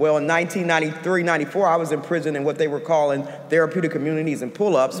 Well, in 1993, 94, I was in prison in what they were calling therapeutic communities and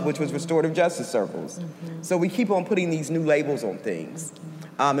pull-ups, which was restorative justice circles. So we keep on putting these new labels on things.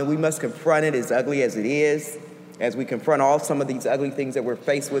 And we must confront it, as ugly as it is. As we confront all some of these ugly things that we're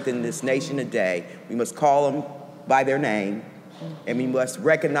faced with in this nation today, we must call them by their name. And we must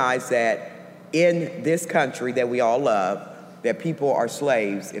recognize that in this country that we all love, that people are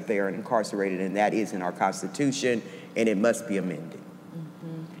slaves if they are incarcerated, and that is in our Constitution, and it must be amended.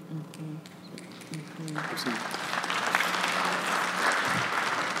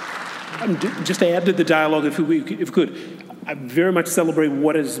 Just to add to the dialogue, if we could, I very much celebrate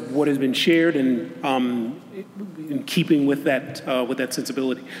what has been shared, and in keeping with that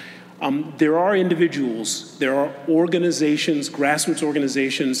sensibility. There are individuals, there are organizations, grassroots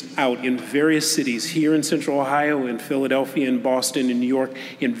organizations out in various cities, here in Central Ohio, in Philadelphia, in Boston, in New York,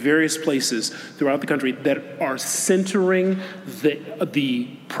 in various places throughout the country that are centering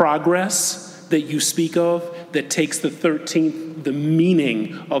the progress that you speak of, that takes the 13th, the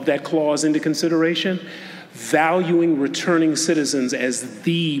meaning of that clause into consideration, valuing returning citizens as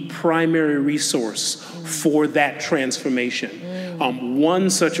the primary resource for that transformation.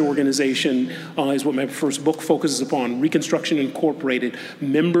 One such organization is what my first book focuses upon, Reconstruction Incorporated.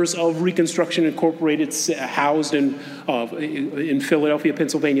 Members of Reconstruction Incorporated, housed in Philadelphia,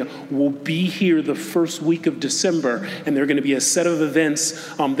 Pennsylvania, will be here the first week of December, and there are going to be a set of events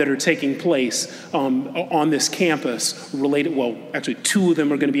that are taking place on this campus related, well, actually two of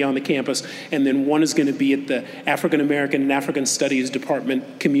them are going to be on the campus, and then one is going to be at the African American and African Studies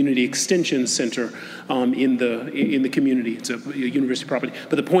Department Community Extension Center in the community. It's a university property.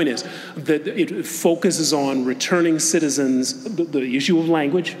 But the point is that it focuses on returning citizens, the issue of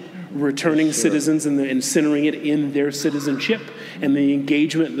language, returning citizens and centering it in their citizenship, and the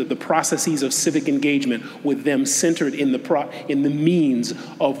engagement, the processes of civic engagement with them centered in the means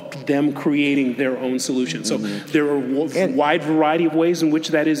of them creating their own solutions. So there are a wide variety of ways in which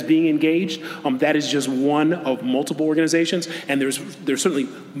that is being engaged. That is just one of multiple organizations, and there's certainly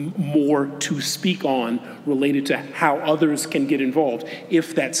more to speak on related to how others can get involved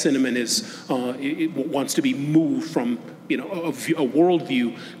if that sentiment is it wants to be moved from a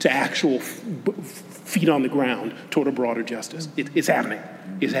worldview to actual feet on the ground toward a broader justice. It's happening.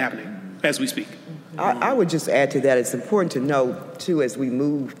 It's happening as we speak. I would just add to that, it's important to note, too, as we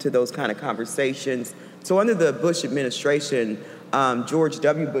move to those kind of conversations. So under the Bush administration, George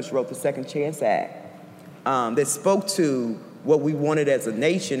W. Bush wrote the Second Chance Act that spoke to what we wanted as a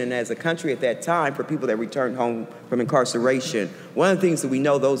nation and as a country at that time for people that returned home from incarceration. One of the things that we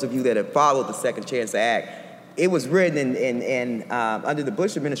know, those of you that have followed the Second Chance Act, it was written in under the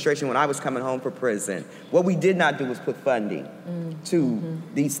Bush administration when I was coming home from prison. What we did not do was put funding to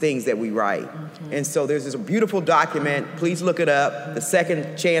these things that we write. And so there's this beautiful document, please look it up, the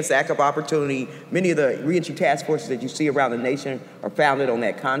Second Chance Act of Opportunity. Many of the reentry task forces that you see around the nation are founded on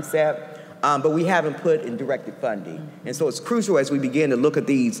that concept. But we haven't put in directed funding. And so it's crucial as we begin to look at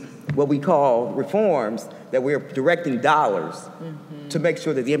these, what we call reforms, that we're directing dollars to make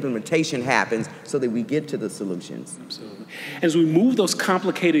sure that the implementation happens so that we get to the solutions. Absolutely. As we move those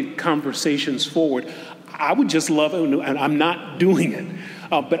complicated conversations forward, I would just love, and I'm not doing it,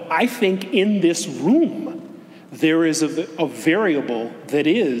 But I think in this room, there is a variable that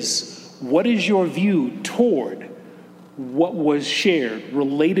is, what is your view toward what was shared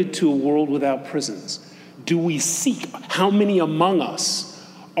related to a world without prisons? Do we seek, how many among us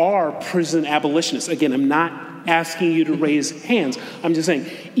are prison abolitionists? Again, I'm not asking you to raise hands. I'm just saying,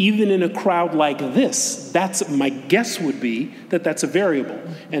 even in a crowd like this, that's my guess would be that that's a variable,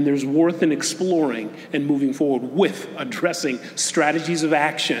 and there's worth in exploring and moving forward with addressing strategies of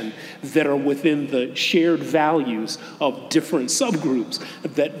action that are within the shared values of different subgroups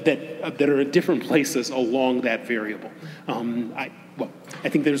that are at different places along that variable. I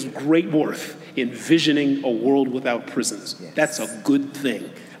think there's great worth in visioning a world without prisons. Yes. That's a good thing.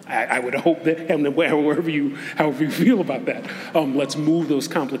 I would hope that, and however you feel about that, let's move those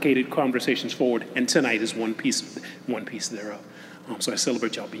complicated conversations forward. And tonight is one piece thereof. So I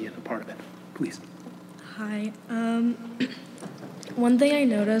celebrate y'all being a part of that. Please. Hi. One thing I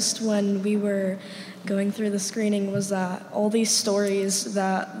noticed when we were going through the screening was that all these stories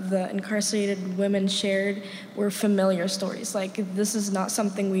that the incarcerated women shared were familiar stories. Like, this is not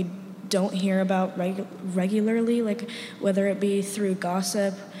something we don't hear about regularly, like whether it be through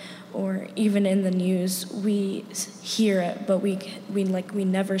gossip or even in the news. We hear it, but we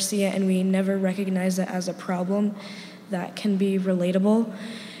never see it, and we never recognize it as a problem that can be relatable.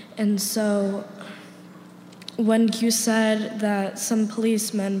 And so when you said that some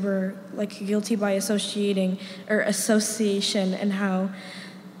policemen were guilty by association, and how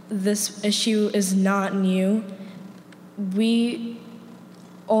this issue is not new, we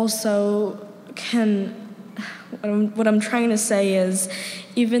also can. What I'm trying to say is,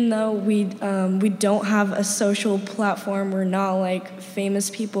 even though we don't have a social platform, we're not famous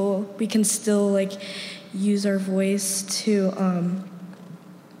people, we can still use our voice to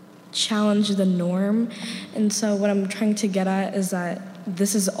challenge the norm. And so what I'm trying to get at is that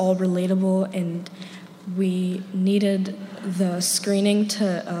this is all relatable, and we needed the screening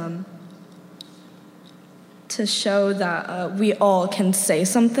to show that we all can say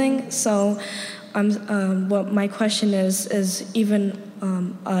something. So what my question is even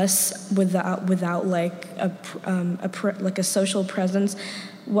us without a social presence,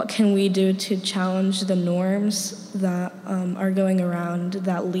 what can we do to challenge the norms that are going around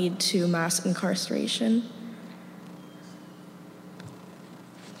that lead to mass incarceration?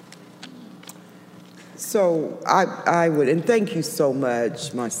 So I would, and thank you so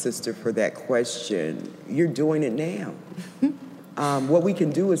much, my sister, for that question. You're doing it now. What we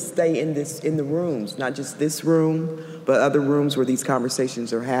can do is stay in the rooms, not just this room, but other rooms where these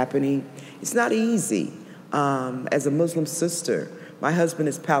conversations are happening. It's not easy. As a Muslim sister, my husband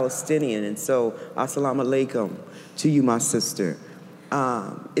is Palestinian, and so assalamu alaikum to you, my sister.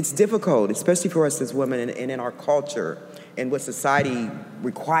 It's difficult, especially for us as women and in our culture and what society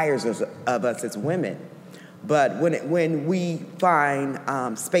requires of us as women. But when we find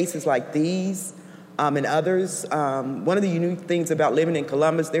spaces like these and others, one of the unique things about living in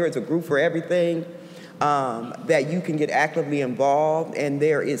Columbus, there is a group for everything that you can get actively involved, and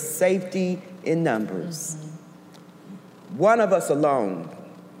there is safety in numbers. Mm-hmm. One of us alone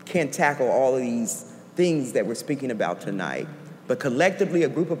can't tackle all of these things that we're speaking about tonight, but collectively, a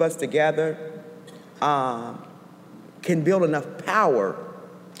group of us together can build enough power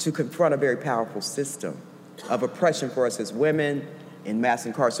to confront a very powerful system of oppression for us as women, in mass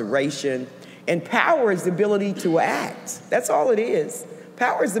incarceration. And power is the ability to act. That's all it is.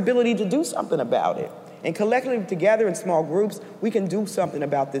 Power is the ability to do something about it. And collectively together in small groups, we can do something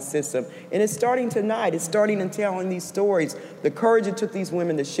about this system. And it's starting tonight. It's starting in telling these stories. The courage it took these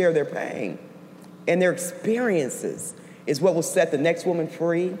women to share their pain and their experiences is what will set the next woman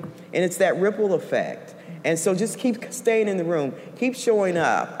free. And it's that ripple effect. And so just keep staying in the room. Keep showing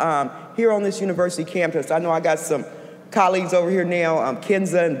up. Here on this university campus, I know I got some colleagues over here now,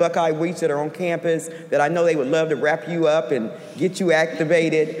 Kenza and Buckeye Weech, that are on campus, that I know they would love to wrap you up and get you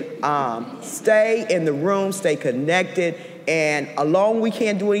activated. Stay in the room, stay connected, and alone we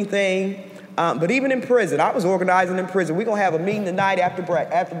can't do anything. But even in prison, I was organizing in prison. We're gonna have a meeting tonight after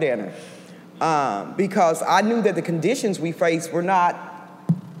dinner. Because I knew that the conditions we faced were not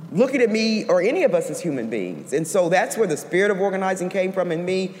looking at me or any of us as human beings. And so that's where the spirit of organizing came from in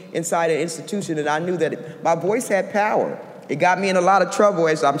me inside an institution, and I knew that my voice had power. It got me in a lot of trouble,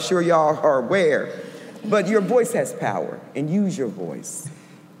 as I'm sure y'all are aware. But your voice has power, and use your voice.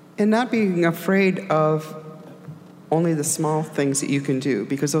 And not being afraid of only the small things that you can do,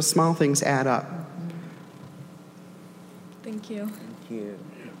 because those small things add up. Thank you. Thank you.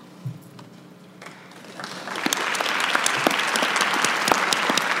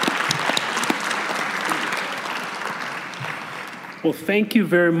 Well, thank you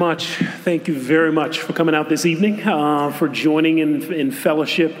very much. Thank you very much for coming out this evening, for joining in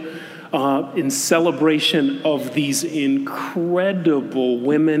fellowship, in celebration of these incredible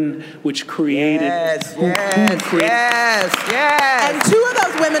women which created. Yes. And two of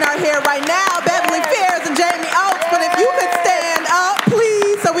those women are here right now, Beverly Fears and Jamie Oates. But if you could stand up,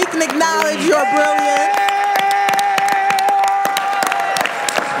 please, so we can acknowledge your brilliance.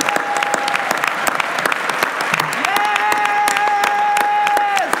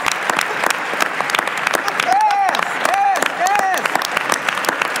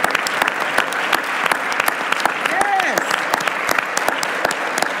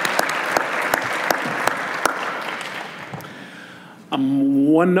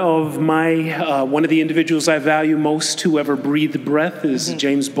 One of the individuals I value most who ever breathed breath is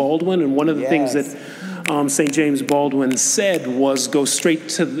James Baldwin, and one of the things that St. James Baldwin said was, go straight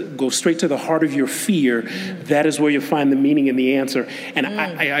to the heart of your fear. That is where you find the meaning and the answer. And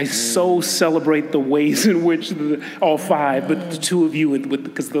I so celebrate the ways in which all five, but the two of you,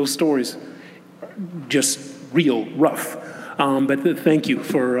 because those stories are just real rough. But thank you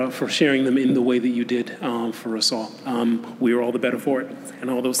for sharing them in the way that you did for us all. We are all the better for it, and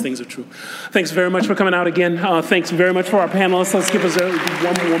all those things are true. Thanks very much for coming out again. Thanks very much for our panelists. Let's give us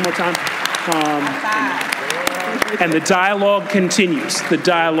one more time. And the dialogue continues. The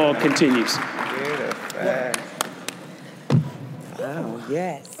dialogue continues. Oh,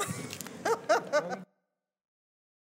 yes.